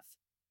off of?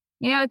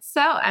 It's so,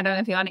 I don't know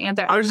if you want to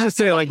answer. I was just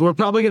saying, like, we're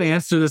probably going to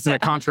answer this in a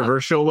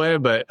controversial way,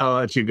 but I'll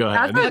let you go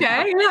ahead. That's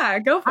okay. Yeah,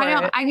 go for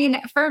it. I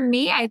mean, for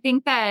me, I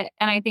think that,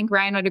 and I think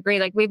Ryan would agree,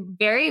 like we've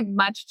very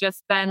much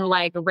just been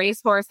like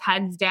racehorse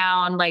heads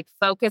down, like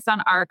focus on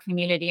our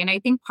community. And I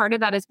think part of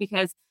that is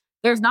because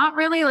there's not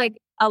really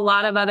like a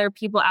lot of other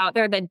people out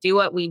there that do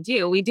what we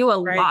do. We do a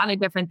lot of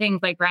different things,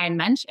 like Ryan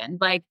mentioned.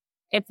 Like,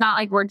 it's not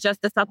like we're just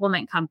a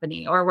supplement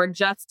company or we're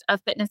just a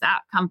fitness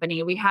app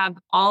company. We have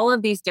all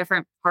of these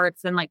different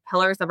parts and like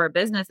pillars of our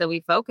business that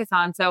we focus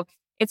on. So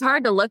it's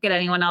hard to look at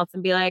anyone else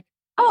and be like,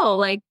 oh,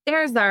 like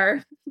there's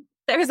our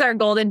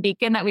golden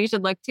beacon that we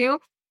should look to.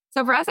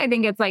 So for us, I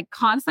think it's like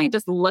constantly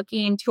just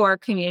looking to our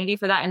community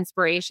for that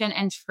inspiration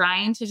and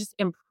trying to just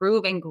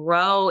improve and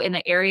grow in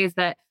the areas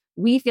that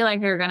we feel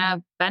like are going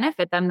to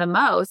benefit them the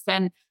most.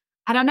 And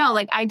I don't know,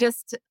 like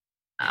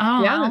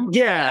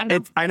Yeah.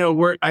 I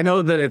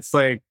know that it's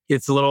like,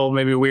 it's a little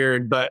maybe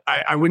weird, but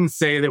I wouldn't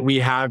say that we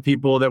have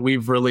people that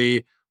we've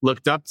really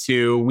looked up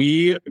to.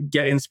 We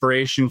get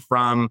inspiration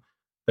from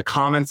the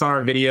comments on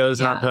our videos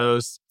and our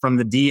posts, from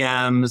the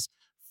DMs,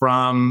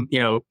 from,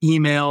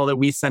 email that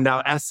we send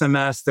out,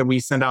 SMS that we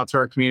send out to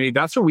our community.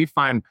 That's where we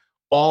find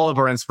all of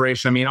our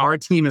inspiration. I mean, our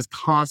team is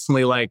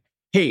constantly like,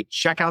 hey,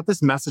 check out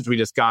this message we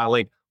just got.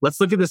 Like, let's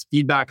look at this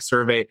feedback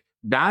survey.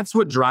 That's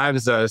what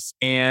drives us.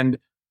 And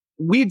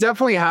we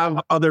definitely have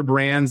other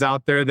brands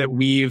out there that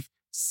we've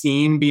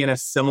seen be in a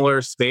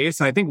similar space.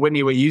 And I think,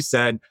 Whitney, what you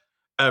said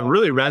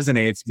really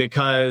resonates,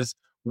 because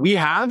we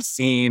have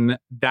seen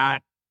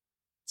that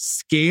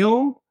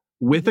scale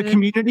with a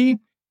community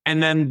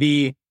and then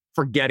the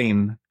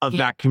forgetting of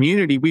that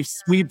community. We've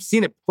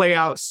seen it play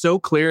out so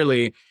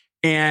clearly.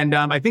 And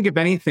I think if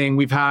anything,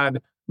 we've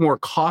had more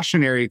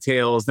cautionary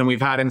tales than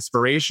we've had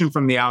inspiration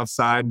from the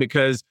outside,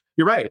 because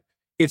you're right.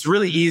 It's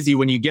really easy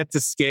when you get to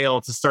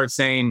scale to start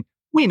saying,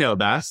 we know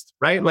best,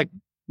 right? Like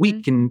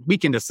we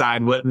can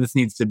decide what this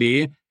needs to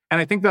be. And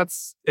I think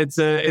it's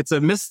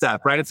a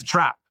misstep, right? It's a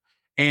trap.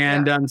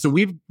 And so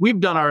we've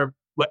done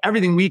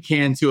everything we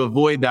can to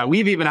avoid that.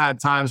 We've even had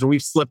times where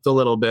we've slipped a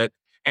little bit.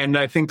 And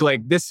I think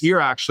like this year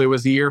actually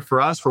was a year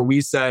for us where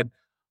we said,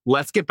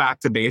 let's get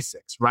back to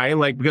basics, right?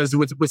 Like, because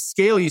with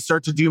scale, you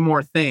start to do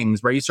more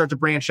things, right? You start to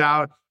branch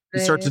out, you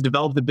start to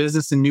develop the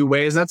business in new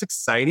ways. That's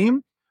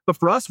exciting. But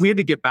for us, we had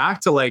to get back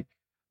to like,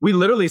 we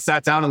literally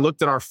sat down and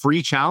looked at our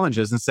free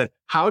challenges and said,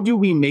 how do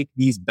we make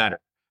these better?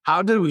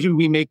 How do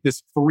we make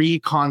this free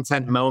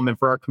content moment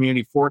for our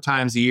community 4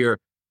 times a year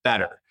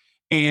better?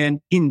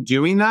 And in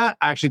doing that,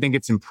 I actually think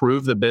it's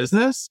improved the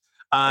business.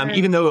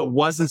 Even though it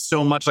wasn't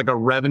so much like a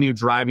revenue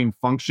driving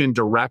function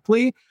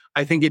directly,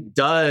 I think it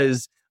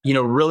does,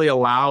 really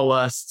allow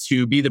us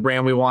to be the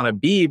brand we want to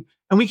be.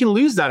 And we can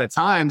lose that at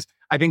times.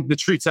 I think the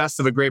true test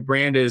of a great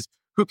brand is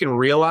who can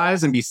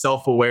realize and be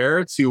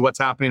self-aware to what's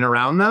happening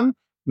around them,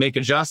 make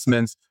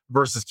adjustments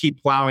versus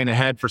keep plowing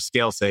ahead for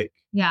scale's sake.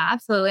 Yeah,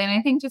 absolutely. And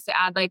I think just to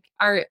add, like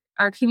our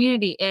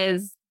community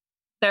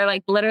they're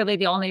like literally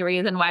the only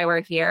reason why we're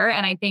here.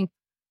 And I think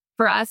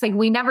for us, like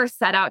we never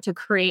set out to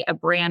create a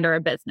brand or a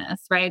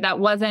business, right? That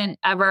wasn't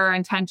ever our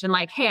intention.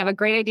 Like, hey, I have a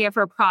great idea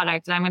for a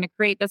product and I'm going to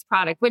create this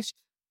product, which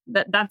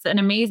that's an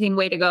amazing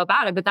way to go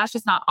about it, but that's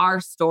just not our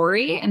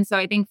story. And so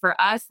I think for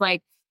us,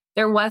 like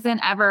there wasn't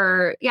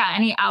ever,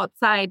 any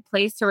outside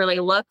place to really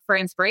look for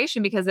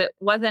inspiration because it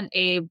wasn't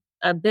a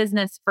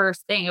business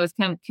first thing. It was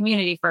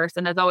community first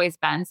and has always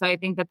been. So I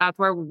think that's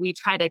where we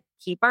try to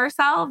keep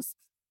ourselves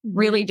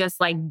really just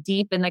like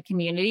deep in the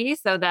community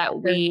so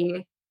that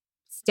we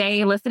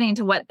stay listening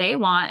to what they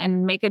want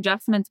and make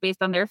adjustments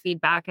based on their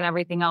feedback and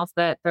everything else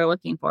that they're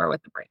looking for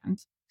with the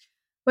brand.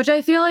 Which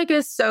I feel like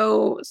is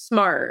so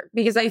smart,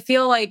 because I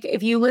feel like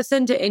if you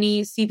listen to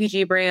any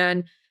CPG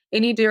brand,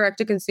 any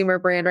direct-to-consumer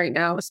brand right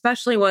now,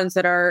 especially ones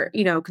that are,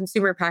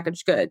 consumer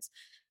packaged goods,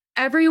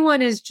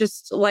 everyone is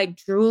just like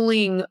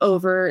drooling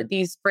over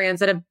these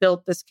brands that have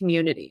built this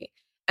community.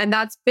 And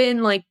that's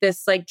been like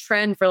this like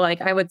trend for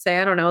like, I would say,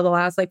 I don't know, the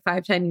last like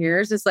 5-10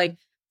 years. It's like,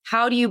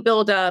 how do you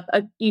build up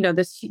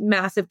this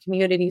massive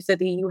community so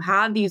that you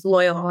have these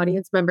loyal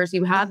audience members,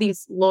 you have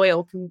these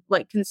loyal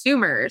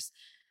consumers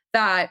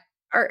that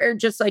are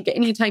just like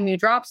anytime you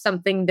drop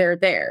something, they're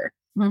there.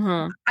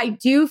 I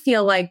do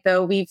feel like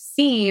though we've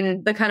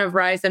seen the kind of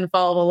rise and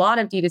fall of a lot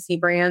of D2C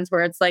brands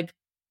where it's like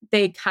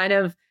they kind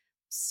of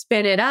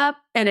spin it up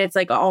and it's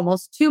like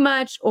almost too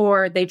much,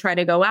 or they try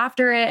to go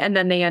after it and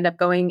then they end up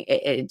going,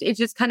 it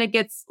just kind of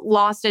gets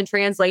lost in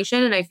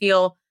translation. And I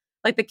feel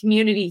like the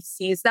community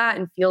sees that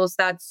and feels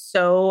that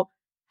so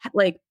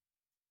like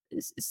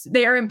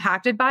they are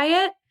impacted by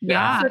it.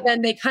 Yeah. So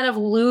then they kind of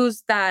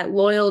lose that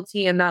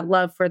loyalty and that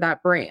love for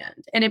that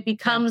brand. And it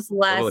becomes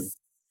less,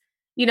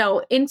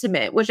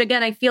 intimate, which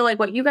again, I feel like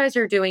what you guys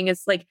are doing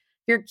is like,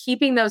 you're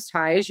keeping those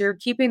ties, you're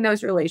keeping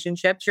those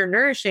relationships, you're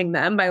nourishing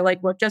them by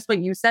like what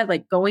you said,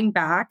 like going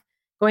back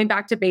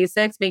to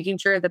basics, making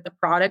sure that the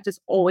product is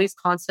always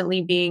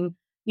constantly being,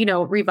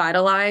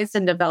 revitalized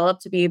and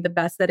developed to be the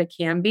best that it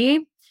can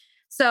be.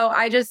 So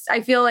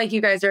I feel like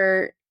you guys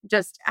are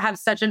just have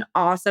such an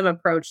awesome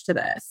approach to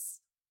this.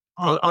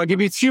 I'll give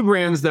you 2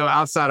 brands though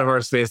outside of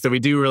our space that we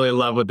do really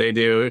love what they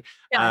do.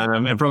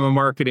 And from a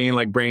marketing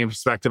like brand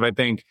perspective, I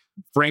think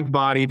Frank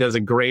Body does a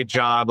great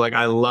job. Like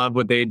I love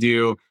what they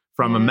do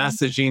from a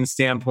messaging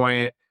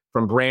standpoint,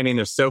 from branding.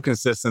 They're so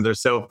consistent. They're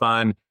so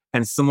fun.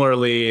 And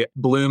similarly,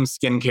 Bloom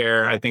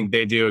Skincare, I think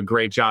they do a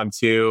great job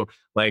too.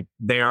 Like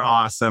they are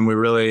awesome. We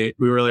really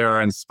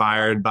are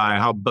inspired by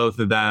how both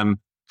of them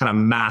kind of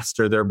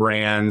master their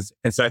brands.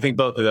 And so I think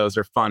both of those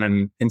are fun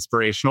and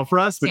inspirational for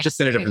us, but just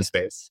in a different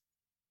space.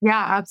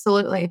 Yeah,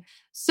 absolutely.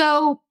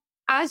 So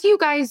as you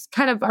guys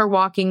kind of are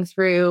walking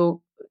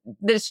through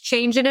this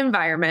change in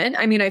environment,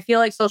 I mean, I feel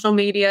like social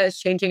media is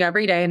changing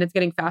every day and it's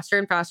getting faster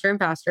and faster and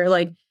faster.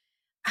 Like,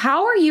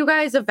 how are you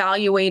guys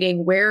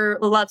evaluating where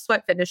Love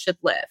Sweat Fitness should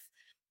live?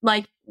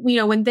 Like,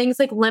 when things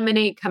like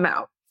Lemonade come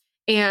out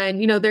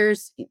and,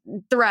 there's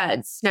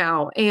Threads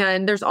now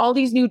and there's all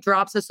these new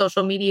drops of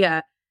social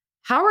media.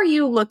 How are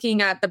you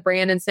looking at the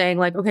brand and saying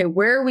like, okay,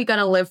 where are we going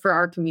to live for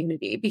our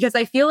community? Because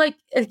I feel like,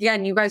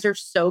 again, you guys are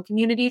so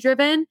community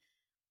driven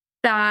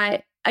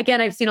that, again,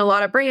 I've seen a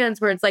lot of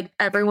brands where it's like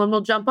everyone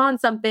will jump on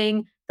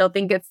something. They'll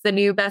think it's the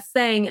new best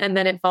thing and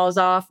then it falls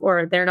off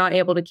or they're not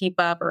able to keep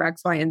up or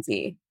X, Y, and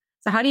Z.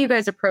 So how do you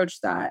guys approach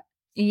that?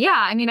 Yeah,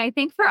 I mean, I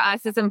think for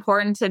us, it's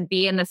important to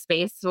be in the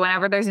space. So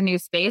whenever there's a new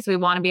space, we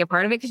want to be a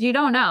part of it because you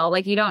don't know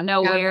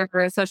where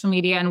for social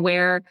media and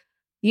where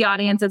the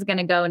audience is going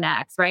to go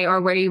next, right? Or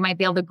where you might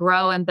be able to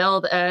grow and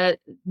build a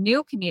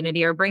new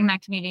community or bring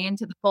that community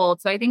into the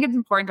fold. So I think it's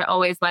important to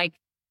always like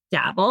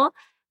dabble.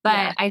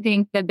 But I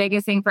think the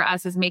biggest thing for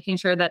us is making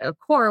sure that a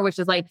core, which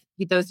is like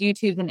those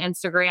YouTubes and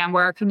Instagram,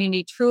 where our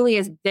community truly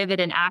is vivid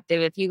and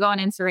active. If you go on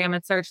Instagram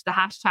and search the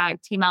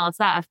hashtag Team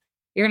LSF,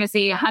 you're going to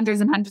see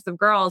hundreds and hundreds of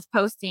girls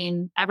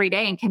posting every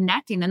day and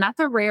connecting. And that's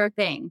a rare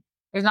thing.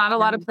 There's not a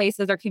lot of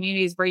places or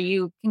communities where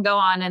you can go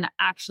on and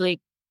actually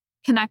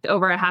connect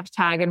over a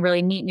hashtag and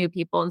really meet new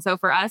people. And so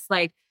for us,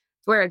 like,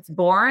 it's where it's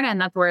born and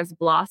that's where it's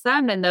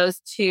blossomed. And those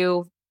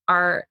two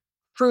are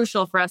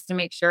crucial for us to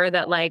make sure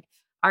that like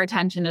our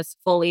attention is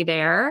fully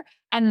there.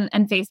 And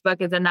Facebook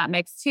is in that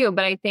mix too.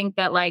 But I think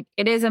that like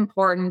it is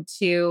important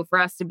for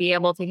us to be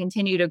able to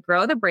continue to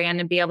grow the brand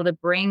and be able to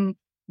bring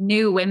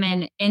new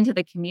women into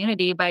the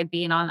community by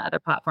being on other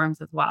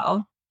platforms as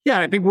well. Yeah,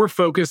 I think we're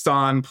focused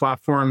on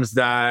platforms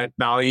that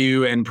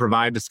value and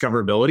provide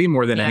discoverability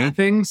more than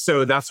anything.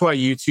 So that's why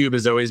YouTube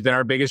has always been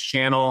our biggest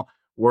channel.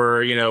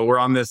 We're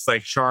on this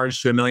like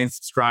charge to 1 million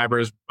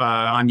subscribers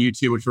on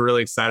YouTube, which we're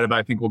really excited about.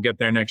 I think we'll get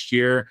there next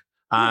year.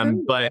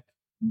 But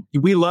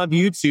we love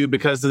YouTube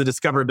because of the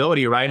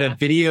discoverability, right? A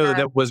video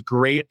that was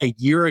great a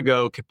year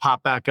ago could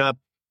pop back up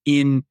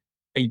to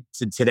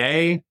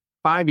today,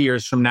 5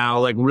 years from now.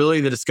 Like really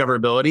the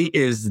discoverability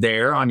is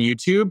there on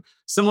YouTube.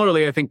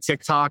 Similarly, I think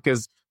TikTok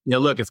is,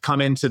 look, it's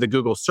come into the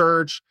Google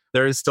search.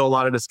 There is still a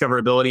lot of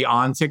discoverability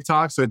on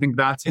TikTok. So I think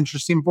that's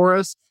interesting for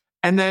us.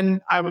 And then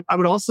I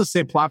would also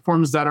say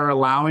platforms that are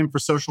allowing for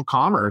social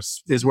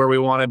commerce is where we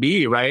want to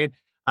be, right?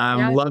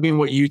 Loving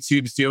what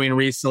YouTube's doing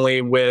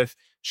recently with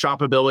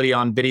shoppability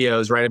on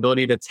videos, right?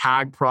 Ability to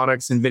tag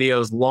products in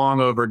videos, long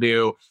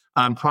overdue.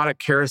 Product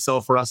carousel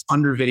for us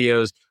under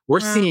videos. We're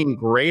seeing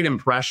great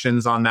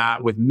impressions on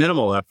that with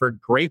minimal effort,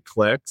 great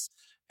clicks.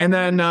 And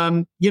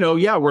then,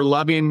 we're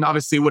loving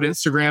obviously what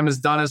Instagram has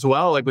done as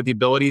well, like with the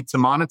ability to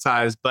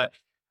monetize. But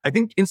I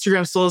think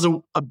Instagram still has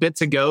a bit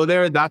to go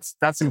there.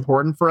 That's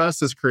important for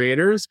us as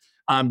creators.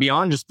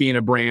 Beyond just being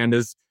a brand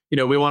is,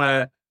 we want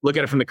to look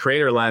at it from the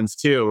creator lens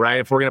too, right?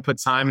 If we're going to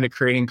put time into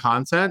creating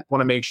content,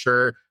 want to make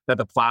sure that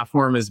the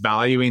platform is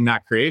valuing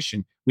that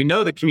creation. We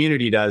know the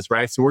community does,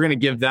 right? So we're going to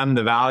give them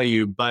the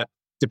value, but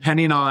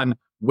depending on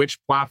which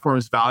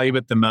platforms value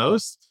it the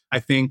most, I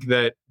think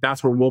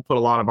that's where we'll put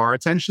a lot of our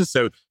attention.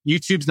 So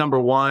YouTube's number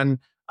one.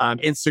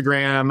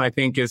 Instagram, I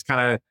think, is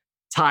kind of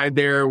tied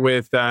there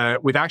with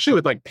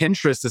like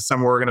Pinterest is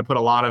somewhere we're going to put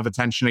a lot of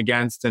attention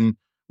against. And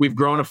we've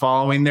grown a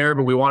following there,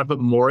 but we want to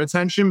put more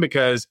attention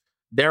because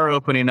they're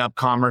opening up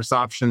commerce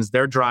options.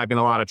 They're driving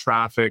a lot of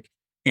traffic.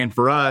 And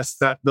for us,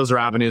 those are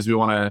avenues we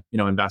want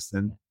to, invest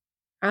in.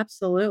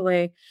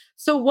 Absolutely.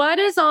 So what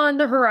is on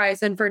the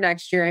horizon for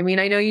next year? I mean,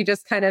 I know you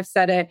just kind of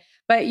said it,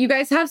 but you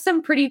guys have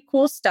some pretty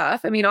cool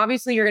stuff. I mean,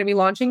 obviously you're going to be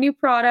launching new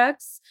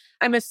products.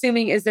 I'm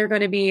assuming, is there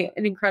going to be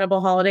an incredible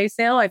holiday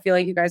sale? I feel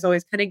like you guys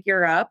always kind of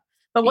gear up.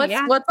 But what's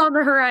on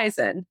the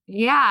horizon?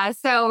 Yeah.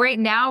 So right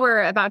now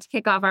we're about to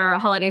kick off our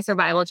holiday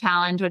survival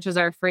challenge, which is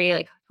our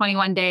free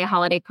 21-day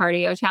holiday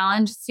cardio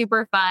challenge.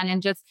 Super fun.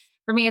 And just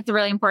for me, it's a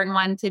really important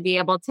one to be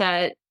able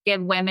to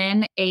give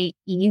women a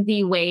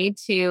easy way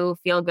to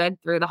feel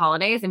good through the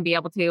holidays and be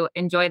able to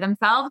enjoy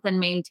themselves and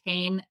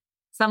maintain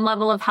some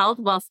level of health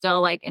while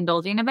still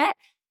indulging a bit.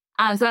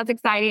 So that's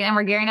exciting. And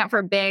we're gearing up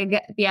for big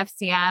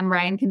BFCM.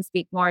 Ryan can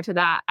speak more to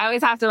that. I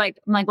always have to I'm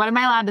like, what am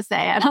I allowed to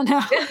say? I don't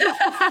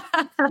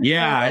know.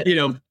 Yeah.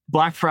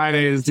 Black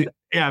Friday is,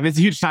 it's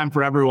a huge time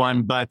for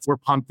everyone, but we're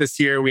pumped this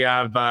year. We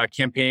have a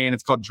campaign.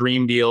 It's called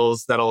Dream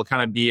Deals. That'll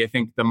kind of be, I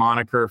think, the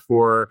moniker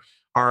for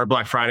our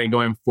Black Friday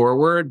going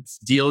forward. It's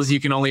deals you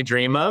can only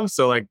dream of.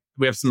 So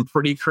we have some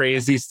pretty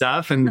crazy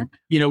stuff. And,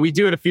 we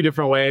do it a few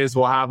different ways.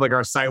 We'll have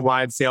our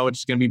site-wide sale, which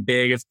is going to be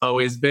big. It's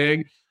always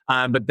big.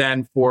 But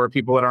then for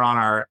people that are on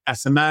our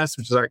SMS,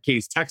 which is our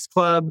Katie's Text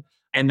Club,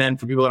 and then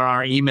for people that are on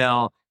our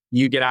email,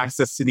 you get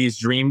access to these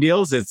dream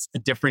deals. It's a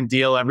different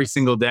deal every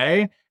single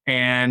day.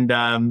 And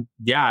they're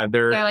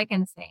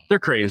insane. They're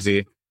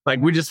crazy.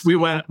 We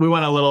went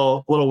a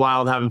little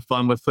wild having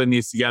fun with putting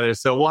these together.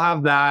 So we'll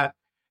have that.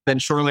 Then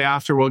shortly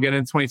after, we'll get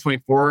into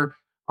 2024.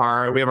 We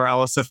have our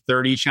LSF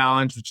 30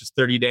 challenge, which is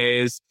 30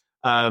 days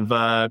of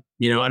an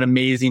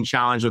amazing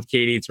challenge with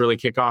Katie to really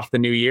kick off the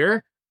new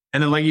year.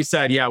 And then, like you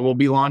said, we'll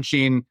be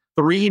launching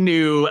 3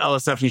 new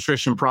LSF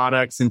nutrition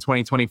products in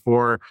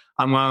 2024,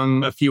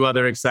 among a few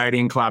other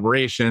exciting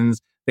collaborations,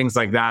 things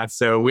like that.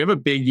 So we have a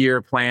big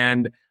year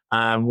planned.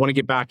 Want to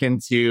get back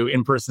into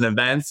in-person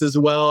events as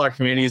well. Our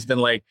community has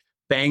been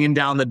banging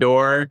down the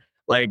door.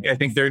 I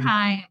think they're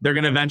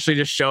going to eventually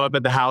just show up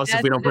at the house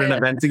if we don't put an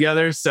event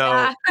together.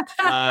 So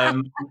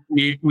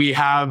we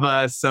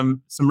have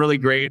some really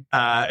great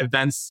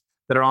events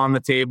that are on the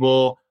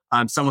table.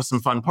 Some with some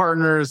fun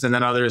partners, and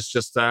then others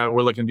just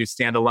we're looking to do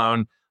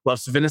standalone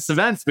Love to Fitness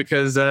events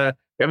because we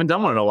haven't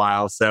done one in a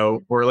while.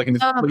 So we're looking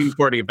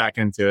forward to get back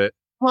into it.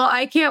 Well,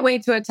 I can't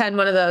wait to attend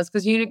one of those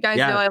because you guys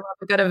know I love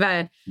a good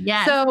event.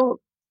 Yeah. So,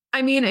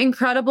 I mean,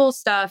 incredible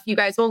stuff. You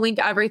guys will link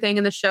everything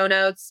in the show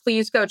notes.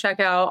 Please go check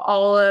out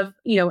all of,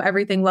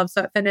 everything Love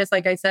to Fitness.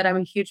 Like I said, I'm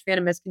a huge fan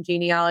of Miss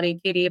Congeniality.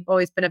 Katie, I've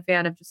always been a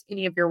fan of just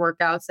any of your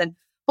workouts and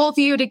both of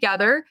you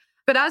together.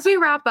 But as we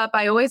wrap up,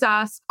 I always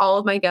ask all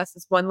of my guests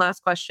this one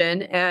last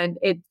question. And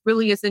it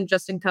really isn't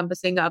just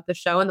encompassing of the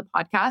show and the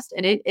podcast.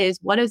 And it is,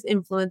 what does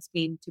influence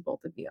mean to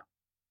both of you?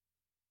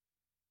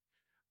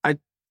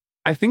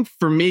 I think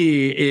for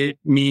me, it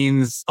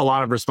means a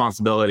lot of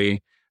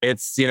responsibility.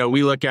 It's,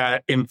 we look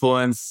at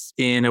influence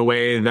in a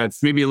way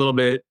that's maybe a little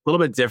bit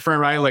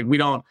different, right? Like we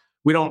don't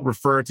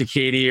refer to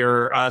Katie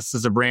or us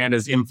as a brand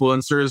as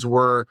influencers.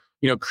 We're,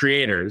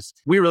 creators.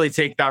 We really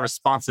take that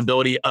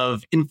responsibility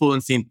of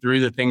influencing through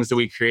the things that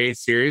we create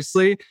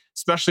seriously,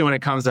 especially when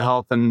it comes to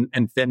health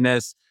and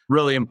fitness,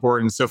 really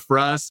important. So for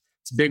us,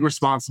 it's a big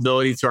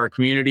responsibility to our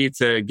community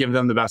to give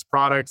them the best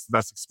products, the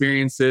best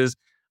experiences,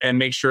 and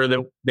make sure that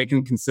they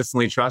can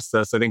consistently trust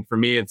us. I think for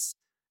me, it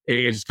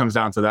just comes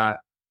down to that.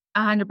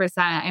 100%.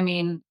 I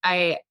mean,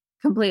 I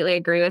completely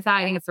agree with that.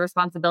 I think it's a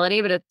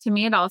responsibility, but to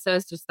me, it also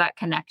is just that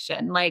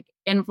connection. Like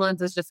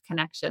influence is just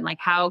connection. Like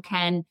how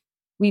can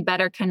we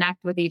better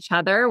connect with each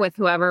other, with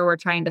whoever we're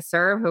trying to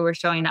serve, who we're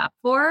showing up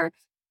for?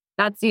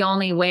 That's the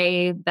only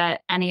way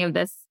that any of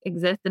this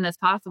exists and is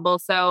possible.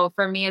 So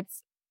for me,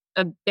 it's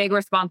a big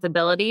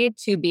responsibility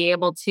to be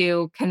able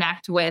to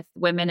connect with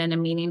women in a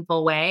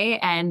meaningful way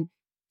and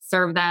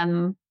serve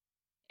them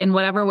in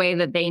whatever way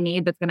that they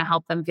need that's going to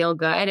help them feel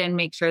good and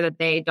make sure that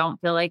they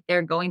don't feel like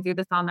they're going through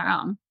this on their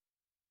own.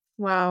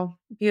 Wow.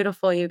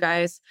 Beautiful, you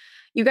guys.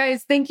 You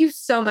guys, thank you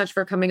so much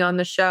for coming on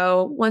the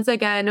show. Once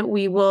again,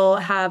 we will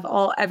have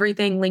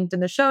everything linked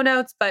in the show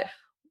notes, but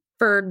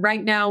for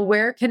right now,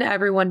 where can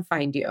everyone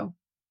find you?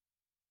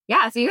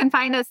 Yeah, so you can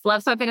find us.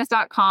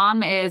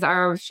 lovesweatfitness.com is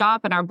our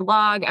shop and our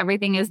blog.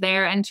 Everything is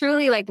there. And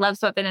truly, like, Love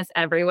Sweat Fitness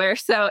everywhere.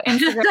 So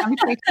Instagram,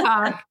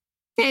 TikTok,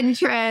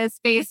 Pinterest,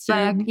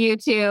 Facebook,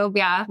 YouTube.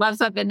 Yeah, Love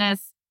Sweat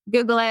Fitness.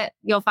 Google it.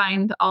 You'll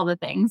find all the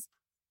things.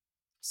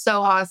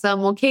 So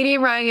awesome. Well, Katie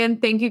and Ryan,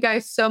 thank you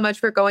guys so much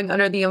for going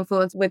under the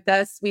influence with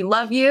us. We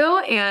love you.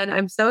 And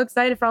I'm so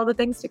excited for all the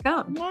things to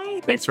come.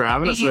 Yay. Thanks for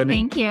having us,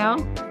 Whitney. Thank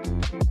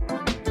you.